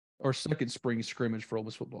spring or second spring scrimmage for Ole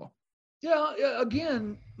Miss football? Yeah,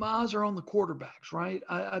 again, my eyes are on the quarterbacks, right?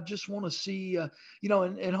 I just want to see,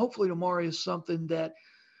 and hopefully tomorrow is something that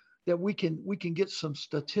we can get some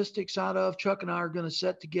statistics out of. Chuck and I are going to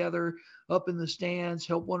set together up in the stands,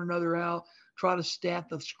 help one another out, try to stat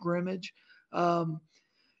the scrimmage, and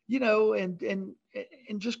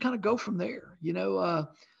just kind of go from there.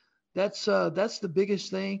 That's the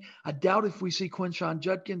biggest thing. I doubt if we see Quinshon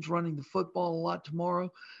Judkins running the football a lot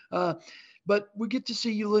tomorrow. But we get to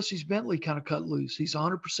see Ulysses Bentley kind of cut loose. He's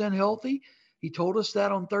 100% healthy. He told us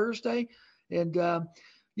that on Thursday. And,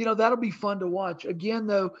 that'll be fun to watch. Again,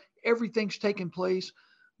 though, everything's taking place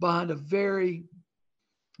behind a very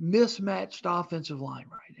mismatched offensive line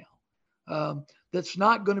right now. That's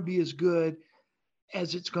not going to be as good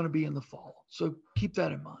as it's going to be in the fall. So keep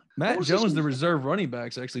that in mind. Matt Jones, the reserve running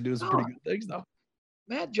back's actually doing some pretty good things, though.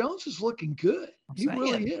 Matt Jones is looking good. He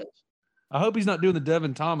really is. I hope he's not doing the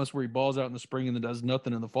Devin Thomas where he balls out in the spring and then does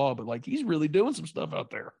nothing in the fall, but he's really doing some stuff out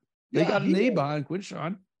there. They got a knee behind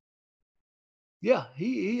Quinshon. Yeah,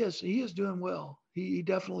 he is doing well. He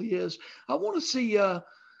definitely is. I want to see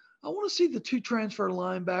the 2 transfer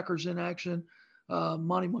linebackers in action,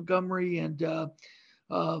 Monty Montgomery and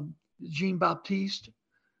Jean Baptiste.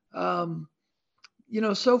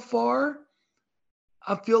 So far,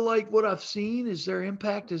 I feel like what I've seen is their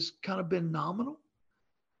impact has kind of been nominal.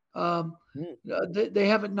 They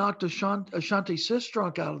haven't knocked Ashanti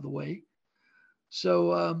Sistrunk out of the way.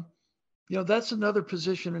 So, that's another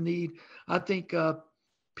position of need. I think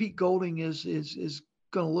Pete Golding is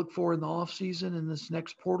going to look for in the offseason in this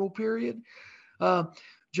next portal period.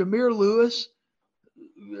 Jameer Lewis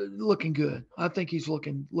looking good. I think he's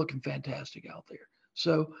looking fantastic out there.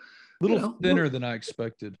 So a little thinner than I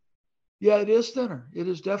expected. Yeah, it is thinner. It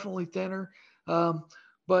is definitely thinner.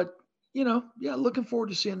 But looking forward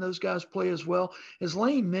to seeing those guys play as well. As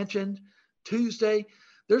Lane mentioned Tuesday,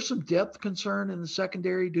 there's some depth concern in the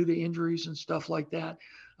secondary due to injuries and stuff like that.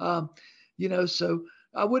 So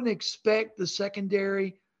I wouldn't expect the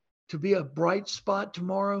secondary to be a bright spot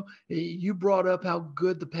tomorrow. You brought up how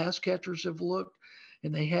good the pass catchers have looked,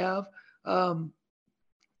 and they have.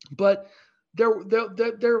 But they'll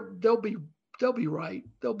be right.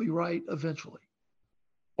 They'll be right eventually.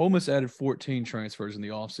 Ole Miss added 14 transfers in the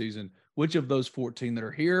offseason. Which of those 14 that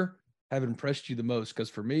are here have impressed you the most? Because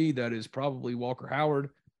for me, that is probably Walker Howard,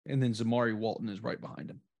 and then Zamari Walton is right behind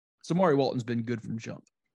him. Samari Walton's been good from jump.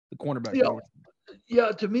 The cornerback. Yeah,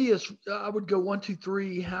 yeah. To me, I would go 1, 2,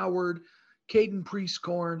 3. Howard, Caden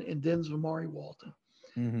Priestcorn, and then Zamari Walton.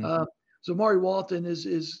 Mm-hmm. Zamari Walton is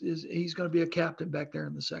he's going to be a captain back there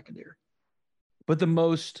in the secondary. But the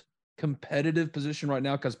most competitive position right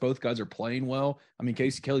now, because both guys are playing well. I mean,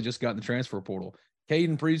 Casey Kelly just got in the transfer portal.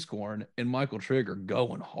 Caden Priestcorn and Michael Trigg are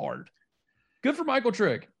going hard. Good for Michael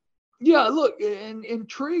Trigg. Yeah, look, and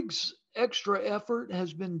Trigg's extra effort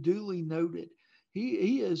has been duly noted.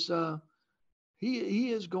 He is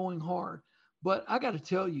going hard. But I got to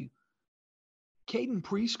tell you, Caden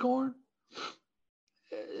Priestcorn,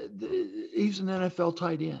 he's an NFL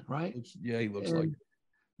tight end, right? Yeah, he looks like.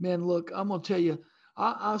 Man, look, I'm gonna tell you,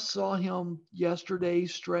 I saw him yesterday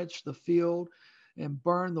stretch the field and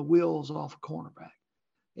burn the wheels off a cornerback,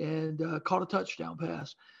 and caught a touchdown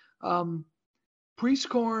pass.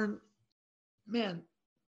 Priestcorn, man,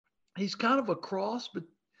 he's kind of a cross, but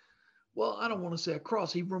well, I don't want to say a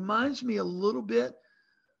cross. He reminds me a little bit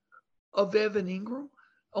of Evan Ingram,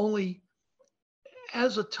 only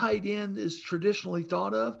as a tight end is traditionally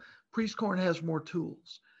thought of, Priestcorn has more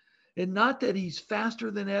tools. And not that he's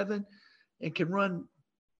faster than Evan and can run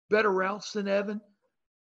better routes than Evan,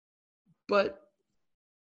 but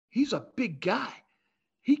he's a big guy.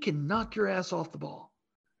 He can knock your ass off the ball.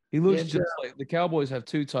 He looks just like the Cowboys have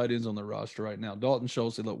 2 tight ends on their roster right now. Dalton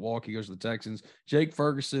Schultz, they let walk. He goes to the Texans. Jake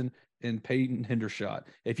Ferguson and Peyton Hendershot.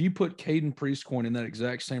 If you put Caden Priestcorn in that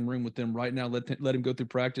exact same room with them right now, let him go through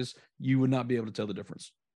practice, you would not be able to tell the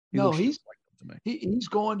difference. He's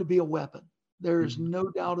going to be a weapon. There's no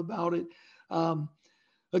doubt about it.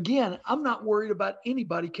 Again, I'm not worried about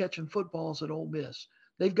anybody catching footballs at Ole Miss.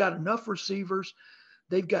 They've got enough receivers.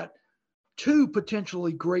 They've got 2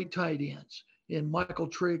 potentially great tight ends in Michael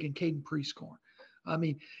Trigg and Caden Priestcorn. I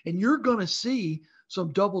mean, and you're going to see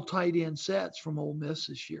some double tight end sets from Ole Miss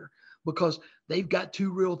this year because they've got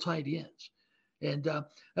 2 real tight ends. And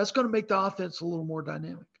that's going to make the offense a little more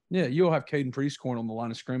dynamic. Yeah, you'll have Caden Priestcorn on the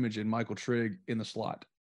line of scrimmage and Michael Trigg in the slot.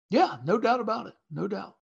 Yeah, no doubt about it. No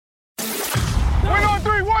doubt. Win on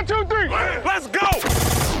 3. 1, 2, 3. Let's go.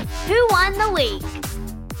 Who won the week?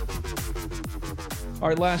 All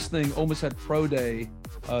right, last thing. Ole Miss had Pro Day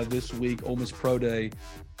this week, Ole Miss Pro Day.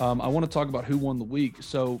 I want to talk about who won the week.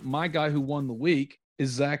 So my guy who won the week is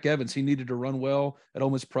Zach Evans. He needed to run well at Ole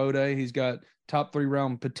Miss Pro Day. He's got top 3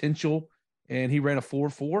 round potential, and he ran a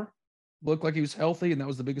 4.4. Looked like he was healthy, and that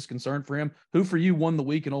was the biggest concern for him. Who for you won the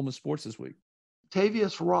week in Ole Miss sports this week?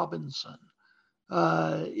 Tavius Robinson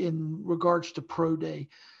in regards to Pro Day.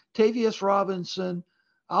 Tavius Robinson,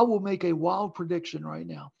 I will make a wild prediction right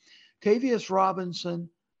now. Tavius Robinson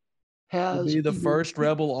will be the first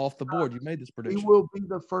Rebel off the board. You made this prediction. He will be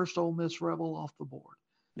the first Ole Miss Rebel off the board.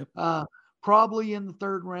 Yep. Probably in the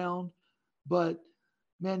 3rd round, but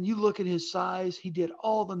man, you look at his size. He did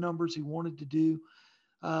all the numbers he wanted to do.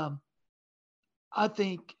 I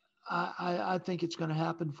think it's going to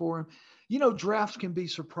happen for him. You know, drafts can be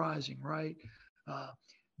surprising, right?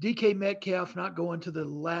 DK Metcalf not going to the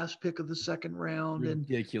last pick of the 2nd round.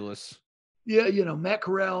 Ridiculous. And yeah, Matt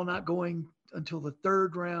Corral not going until the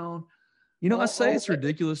 3rd round. You know, I say it's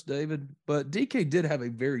ridiculous, David, but DK did have a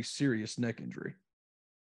very serious neck injury.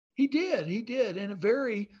 He did. And a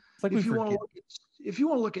very, if you want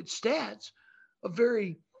to look at stats, a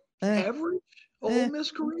very average Ole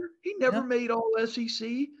Miss career. He never made all SEC.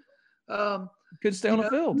 Could stay on the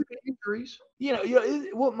field. Injuries.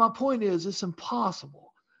 What my point is, it's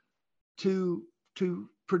impossible to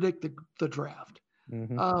predict the draft.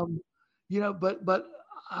 Mm-hmm. But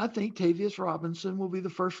I think Tavius Robinson will be the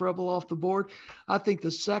first Rebel off the board. I think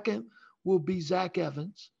the second will be Zach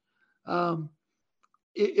Evans.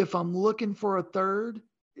 If I'm looking for a third,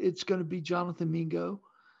 it's going to be Jonathan Mingo.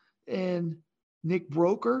 And Nick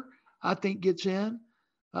Broker, I think, gets in.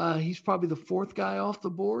 He's probably the 4th guy off the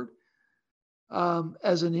board.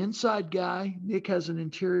 As an inside guy, Nick has an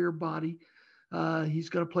interior body. He's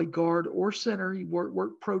going to play guard or center. He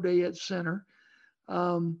worked Pro Day at center.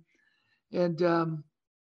 So,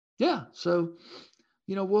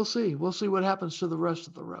 we'll see. We'll see what happens to the rest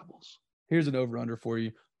of the Rebels. Here's an over-under for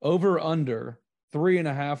you. Over-under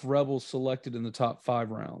 3.5 Rebels selected in the top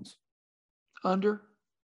 5 rounds. Under.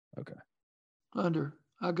 Okay. Under.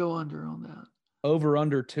 I go under on that.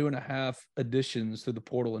 Over-under 2.5 additions to the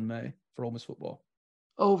portal in May for Ole Miss football.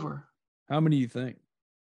 Over. How many do you think?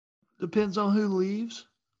 Depends on who leaves,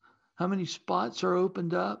 how many spots are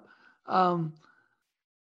opened up.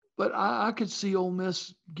 But I could see Ole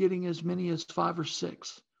Miss getting as many as 5 or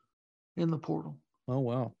 6 in the portal. Oh,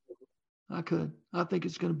 wow. I could. I think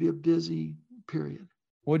it's going to be a busy period.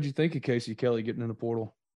 What did you think of Casey Kelly getting in the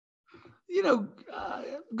portal?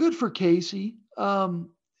 Good for Casey. I'm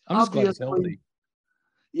just glad he's healthy.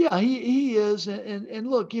 Yeah, he is. And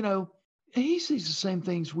look, he sees the same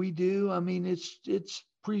things we do. I mean, it's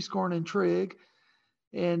Prescorn and Trigg.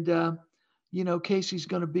 And, Casey's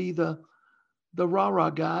going to be the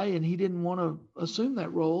rah-rah guy, and he didn't want to assume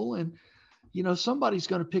that role. And, somebody's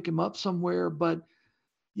going to pick him up somewhere, but,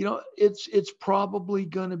 it's probably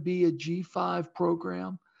going to be a G5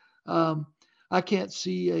 program. I can't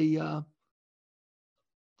see a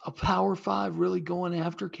Power 5 really going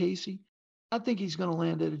after Casey. I think he's going to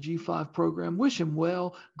land at a G5 program. Wish him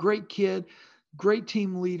well. Great kid, great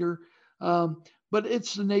team leader. But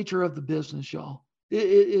it's the nature of the business, y'all.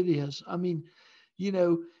 It is. I mean,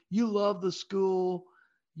 you love the school.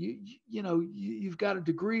 You've got a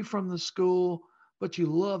degree from the school, but you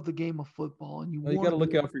love the game of football, and you got to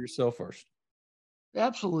look out for yourself first.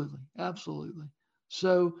 Absolutely, absolutely.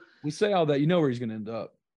 So we say all that. You know where he's going to end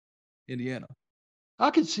up, Indiana. I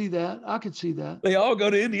could see that. They all go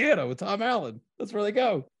to Indiana with Tom Allen. That's where they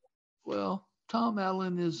go. Well, Tom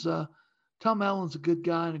Allen's a good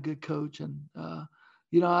guy and a good coach, and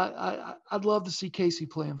I'd love to see Casey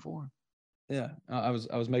playing for him. Yeah, I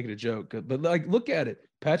was making a joke, but look at it.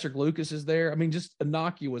 Patrick Lucas is there. I mean, just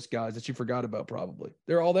innocuous guys that you forgot about. Probably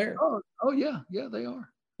they're all there. Oh yeah, they are.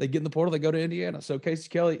 They get in the portal. They go to Indiana. So Casey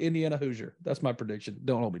Kelly, Indiana Hoosier. That's my prediction.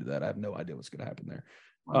 Don't hold me to that. I have no idea what's going to happen there.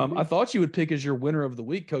 I thought you would pick as your winner of the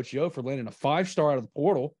week, Coach Yo, for landing a 5-star out of the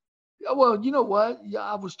portal. Yeah, well, you know what? Yeah,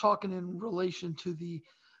 I was talking in relation to the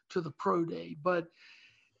pro day, but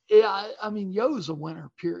yeah, I mean, Yo's a winner.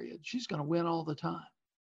 Period. She's going to win all the time.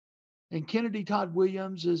 And Kennedy Todd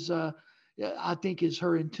Williams is, I think, is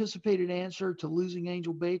her anticipated answer to losing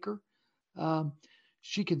Angel Baker.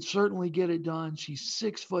 She can certainly get it done. She's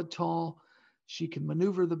 6 foot tall. She can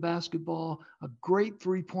maneuver the basketball. A great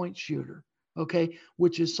 3-point shooter. Okay,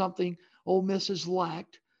 which is something Ole Miss has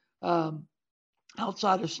lacked.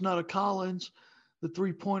 Outside of Snutta Collins, the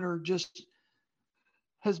 3-pointer just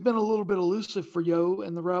has been a little bit elusive for Yo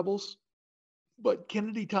and the Rebels. But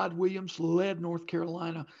Kennedy Todd Williams led North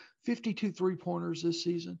Carolina 52 3-pointers this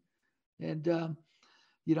season. And,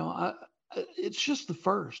 it's just the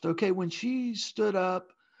first. Okay, when she stood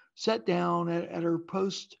up, sat down at her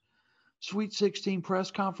post Sweet 16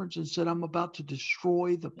 press conference and said, "I'm about to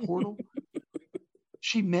destroy the portal,"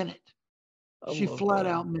 she meant it. She flat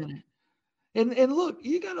out meant it. And look,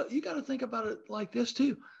 you gotta think about it like this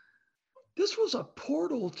too. This was a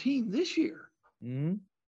portal team this year. Mm-hmm.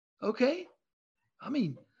 Okay, I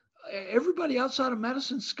mean, everybody outside of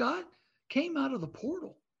Madison Scott came out of the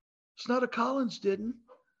portal. Snutta Collins didn't,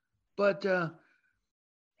 but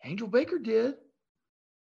Angel Baker did.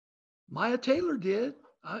 Maya Taylor did.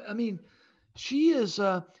 I mean, she is.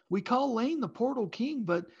 We call Lane the portal king,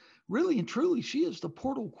 but really and truly, she is the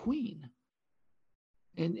portal queen.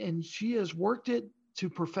 And she has worked it to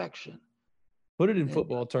perfection. Put it in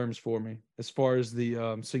football terms for me, as far as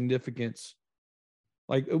the significance.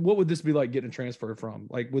 Like, what would this be like getting a transfer from?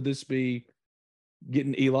 Like, would this be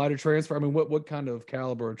getting Eli to transfer? I mean, what kind of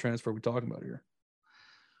caliber of transfer are we talking about here?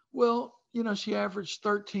 Well, she averaged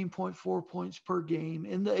 13.4 points per game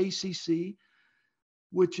in the ACC,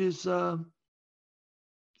 which is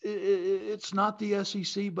it's not the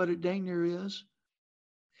SEC, but it dang near is.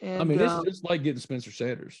 And I mean, it's just like getting Spencer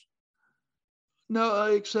Sanders. No,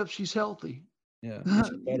 except she's healthy. Yeah,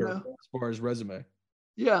 she's better as far as resume.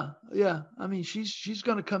 Yeah. I mean, she's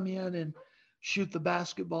going to come in and shoot the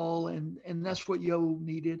basketball, and that's what Yo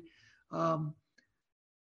needed.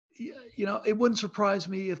 It wouldn't surprise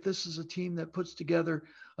me if this is a team that puts together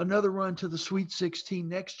another run to the Sweet 16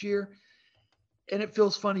 next year. And it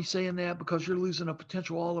feels funny saying that because you're losing a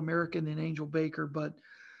potential All-American in Angel Baker, but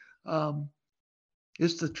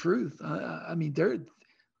it's the truth. I mean,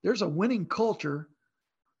 there's a winning culture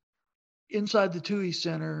inside the Toohey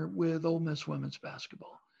Center with Ole Miss women's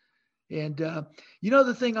basketball. And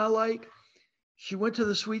the thing I like, she went to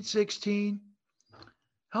the Sweet 16.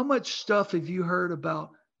 How much stuff have you heard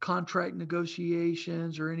about contract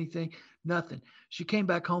negotiations or anything? Nothing. She came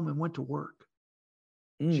back home and went to work.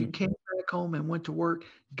 She came back home and went to work,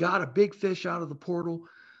 got a big fish out of the portal.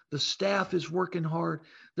 The staff is working hard.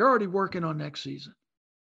 They're already working on next season,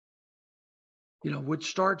 which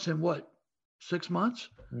starts in 6 months?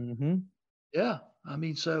 Mm-hmm. Yeah. I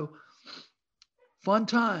mean, so fun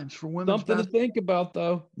times for women's Something to think about,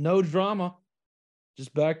 though. No drama.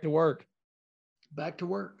 Just back to work. Back to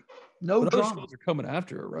work. No drama. Other schools are coming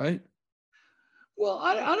after her, right? Well,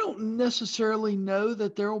 I don't necessarily know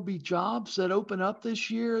that there will be jobs that open up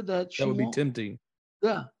this year that would be tempting.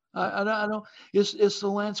 Yeah, I don't. It's the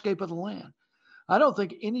landscape of the land. I don't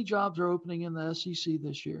think any jobs are opening in the SEC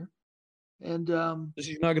this year. And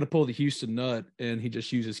he's not going to pull the Houston nut, and he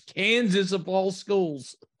just uses Kansas of all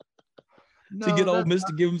schools to get Ole Miss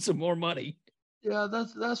to give him some more money. Yeah,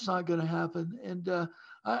 that's not going to happen. And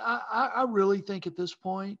I really think at this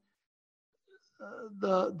point,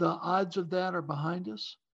 the odds of that are behind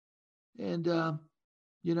us. And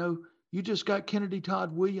you just got Kennedy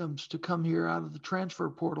Todd Williams to come here out of the transfer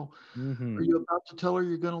portal. Mm-hmm. Are you about to tell her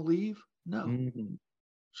you're going to leave? No,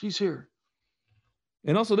 she's here.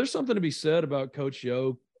 And also, there's something to be said about Coach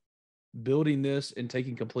Yo building this and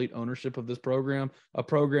taking complete ownership of this program, a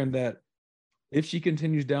program that, if she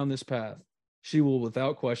continues down this path, she will,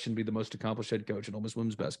 without question, be the most accomplished head coach in Ole Miss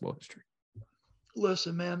women's basketball history.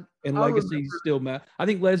 Listen, man. And legacy still matters. I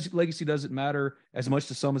think legacy doesn't matter as much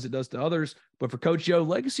to some as it does to others, but for Coach Yo,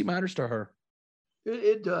 legacy matters to her.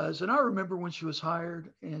 It does. And I remember when she was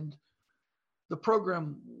hired and the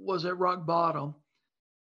program was at rock bottom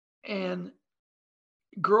and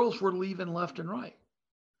girls were leaving left and right.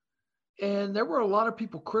 And there were a lot of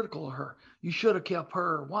people critical of her. You should have kept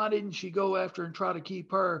her. Why didn't she go after and try to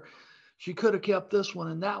keep her? She could have kept this one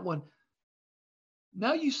and that one.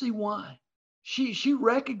 Now you see why. She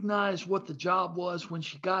recognized what the job was when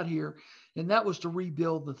she got here, and that was to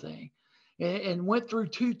rebuild the thing, and went through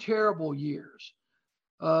 2 terrible years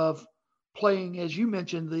of playing, as you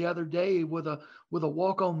mentioned the other day, with a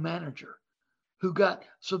walk-on manager who got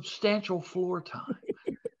substantial floor time.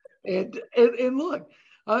 and look,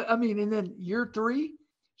 I mean, and then year 3,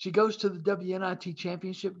 she goes to the WNIT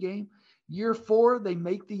championship game. Year 4, they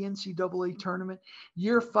make the NCAA tournament.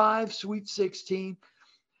 Year 5, Sweet 16.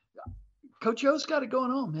 Coach Yo's got it going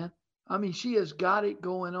on, man. I mean, she has got it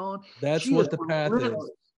going on. That's what the path is.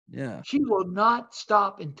 Yeah. She will not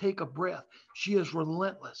stop and take a breath. She is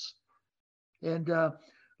relentless. And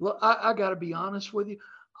look, I got to be honest with you.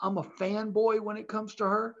 I'm a fanboy when it comes to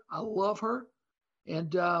her. I love her.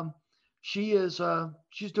 And she's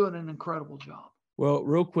doing an incredible job. Well,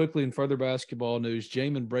 real quickly in further basketball news,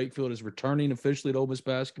 Jamin Brakefield is returning officially at Ole Miss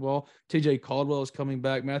basketball. TJ Caldwell is coming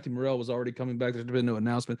back. Matthew Morrell was already coming back. There's been no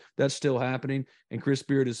announcement. That's still happening. And Chris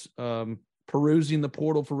Beard is perusing the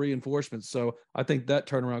portal for reinforcements. So I think that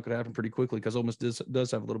turnaround could happen pretty quickly because Ole Miss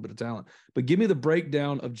does have a little bit of talent. But give me the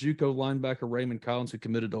breakdown of JUCO linebacker Raymond Collins, who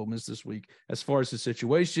committed to Ole Miss this week, as far as his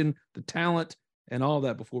situation, the talent, and all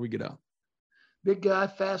that before we get out. Big guy,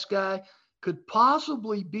 fast guy. Could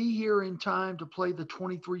possibly be here in time to play the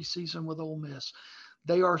 23 season with Ole Miss.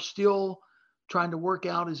 They are still trying to work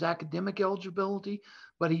out his academic eligibility,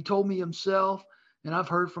 but he told me himself, and I've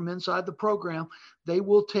heard from inside the program, they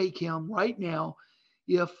will take him right now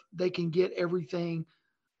if they can get everything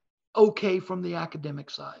okay from the academic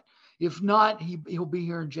side. If not, he'll be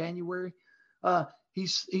here in January.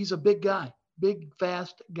 He's a big guy, big,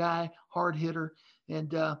 fast guy, hard hitter,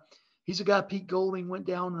 and he's a guy Pete Golding went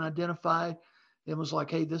down and identified and was like,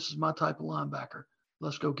 hey, this is my type of linebacker.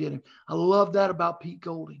 Let's go get him. I love that about Pete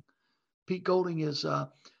Golding. Pete Golding is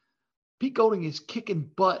kicking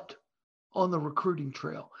butt on the recruiting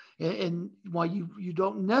trail. And while you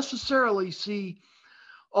don't necessarily see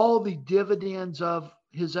all the dividends of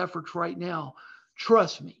his efforts right now,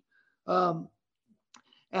 trust me,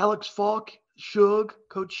 Alex Falk,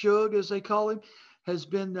 Coach Shug, as they call him, has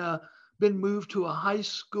been moved to a high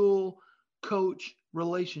school coach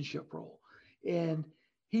relationship role. And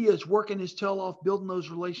he is working his tail off, building those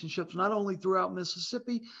relationships, not only throughout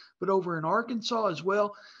Mississippi, but over in Arkansas as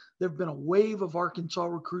well. There have been a wave of Arkansas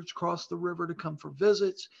recruits cross the river to come for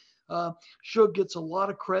visits. Shug gets a lot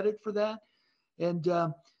of credit for that. And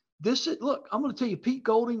look, I'm going to tell you, Pete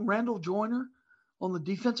Golding, Randall Joyner on the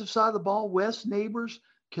defensive side of the ball, Wes Neighbors,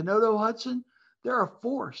 Kenoto Hudson, they're a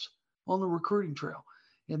force on the recruiting trail.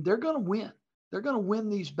 And they're going to win. They're going to win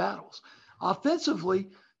these battles. Offensively,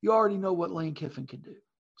 you already know what Lane Kiffin can do.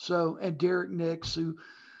 So, and Derek Nix, who,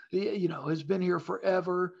 has been here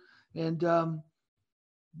forever. And,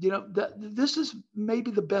 this is maybe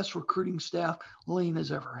the best recruiting staff Lane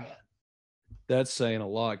has ever had. That's saying a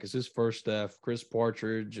lot because his first staff, Chris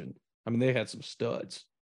Partridge, and they had some studs.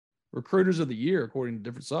 Recruiters of the year, according to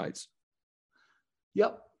different sites.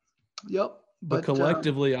 Yep. But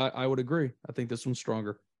collectively, I would agree. I think this one's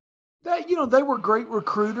stronger. They were great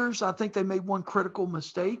recruiters. I think they made one critical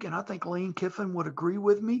mistake, and I think Lane Kiffin would agree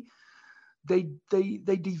with me. They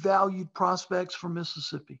devalued prospects from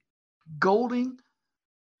Mississippi. Golding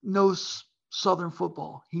knows Southern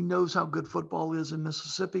football. He knows how good football is in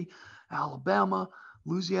Mississippi, Alabama,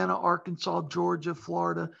 Louisiana, Arkansas, Georgia,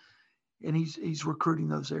 Florida, and he's recruiting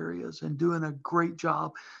those areas and doing a great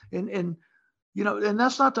job. And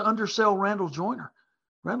that's not to undersell Randall Joyner.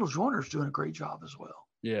 Randall Joyner's doing a great job as well.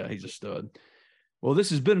 Yeah, he's a stud. Well,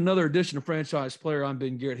 this has been another edition of Franchise Player. I'm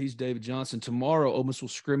Ben Garrett. He's David Johnson. Tomorrow, Ole Miss will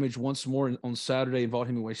scrimmage once more on Saturday in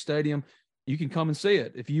Vaught-Hemingway Stadium. You can come and see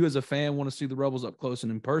it. If you as a fan want to see the Rebels up close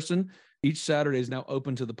and in person, each Saturday is now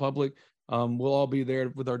open to the public. We'll all be there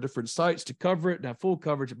with our different sites to cover it and have full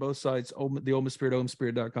coverage at both sites, the Ole Miss Spirit,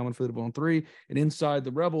 OleMissSpirit.com, an affiliate of On3, and Inside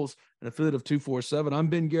the Rebels, an affiliate of 247. I'm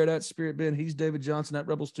Ben Garrett at Spirit Ben. He's David Johnson at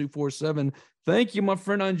Rebels 247. Thank you, my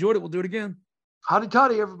friend. I enjoyed it. We'll do it again. Howdy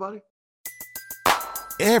toddy, everybody.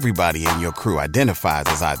 Everybody in your crew identifies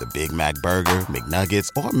as either Big Mac Burger, McNuggets,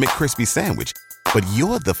 or McCrispy Sandwich. But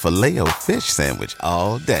you're the Filet-O-Fish Sandwich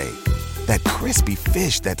all day. That crispy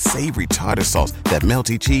fish, that savory tartar sauce, that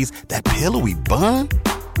melty cheese, that pillowy bun.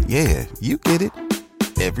 Yeah, you get it.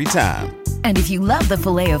 Every time. And if you love the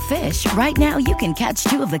Filet-O-Fish, right now you can catch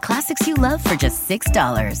 2 of the classics you love for just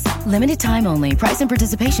 $6. Limited time only. Price and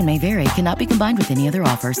participation may vary. Cannot be combined with any other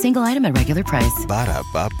offer. Single item at regular price.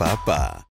 Ba-da-ba-ba-ba.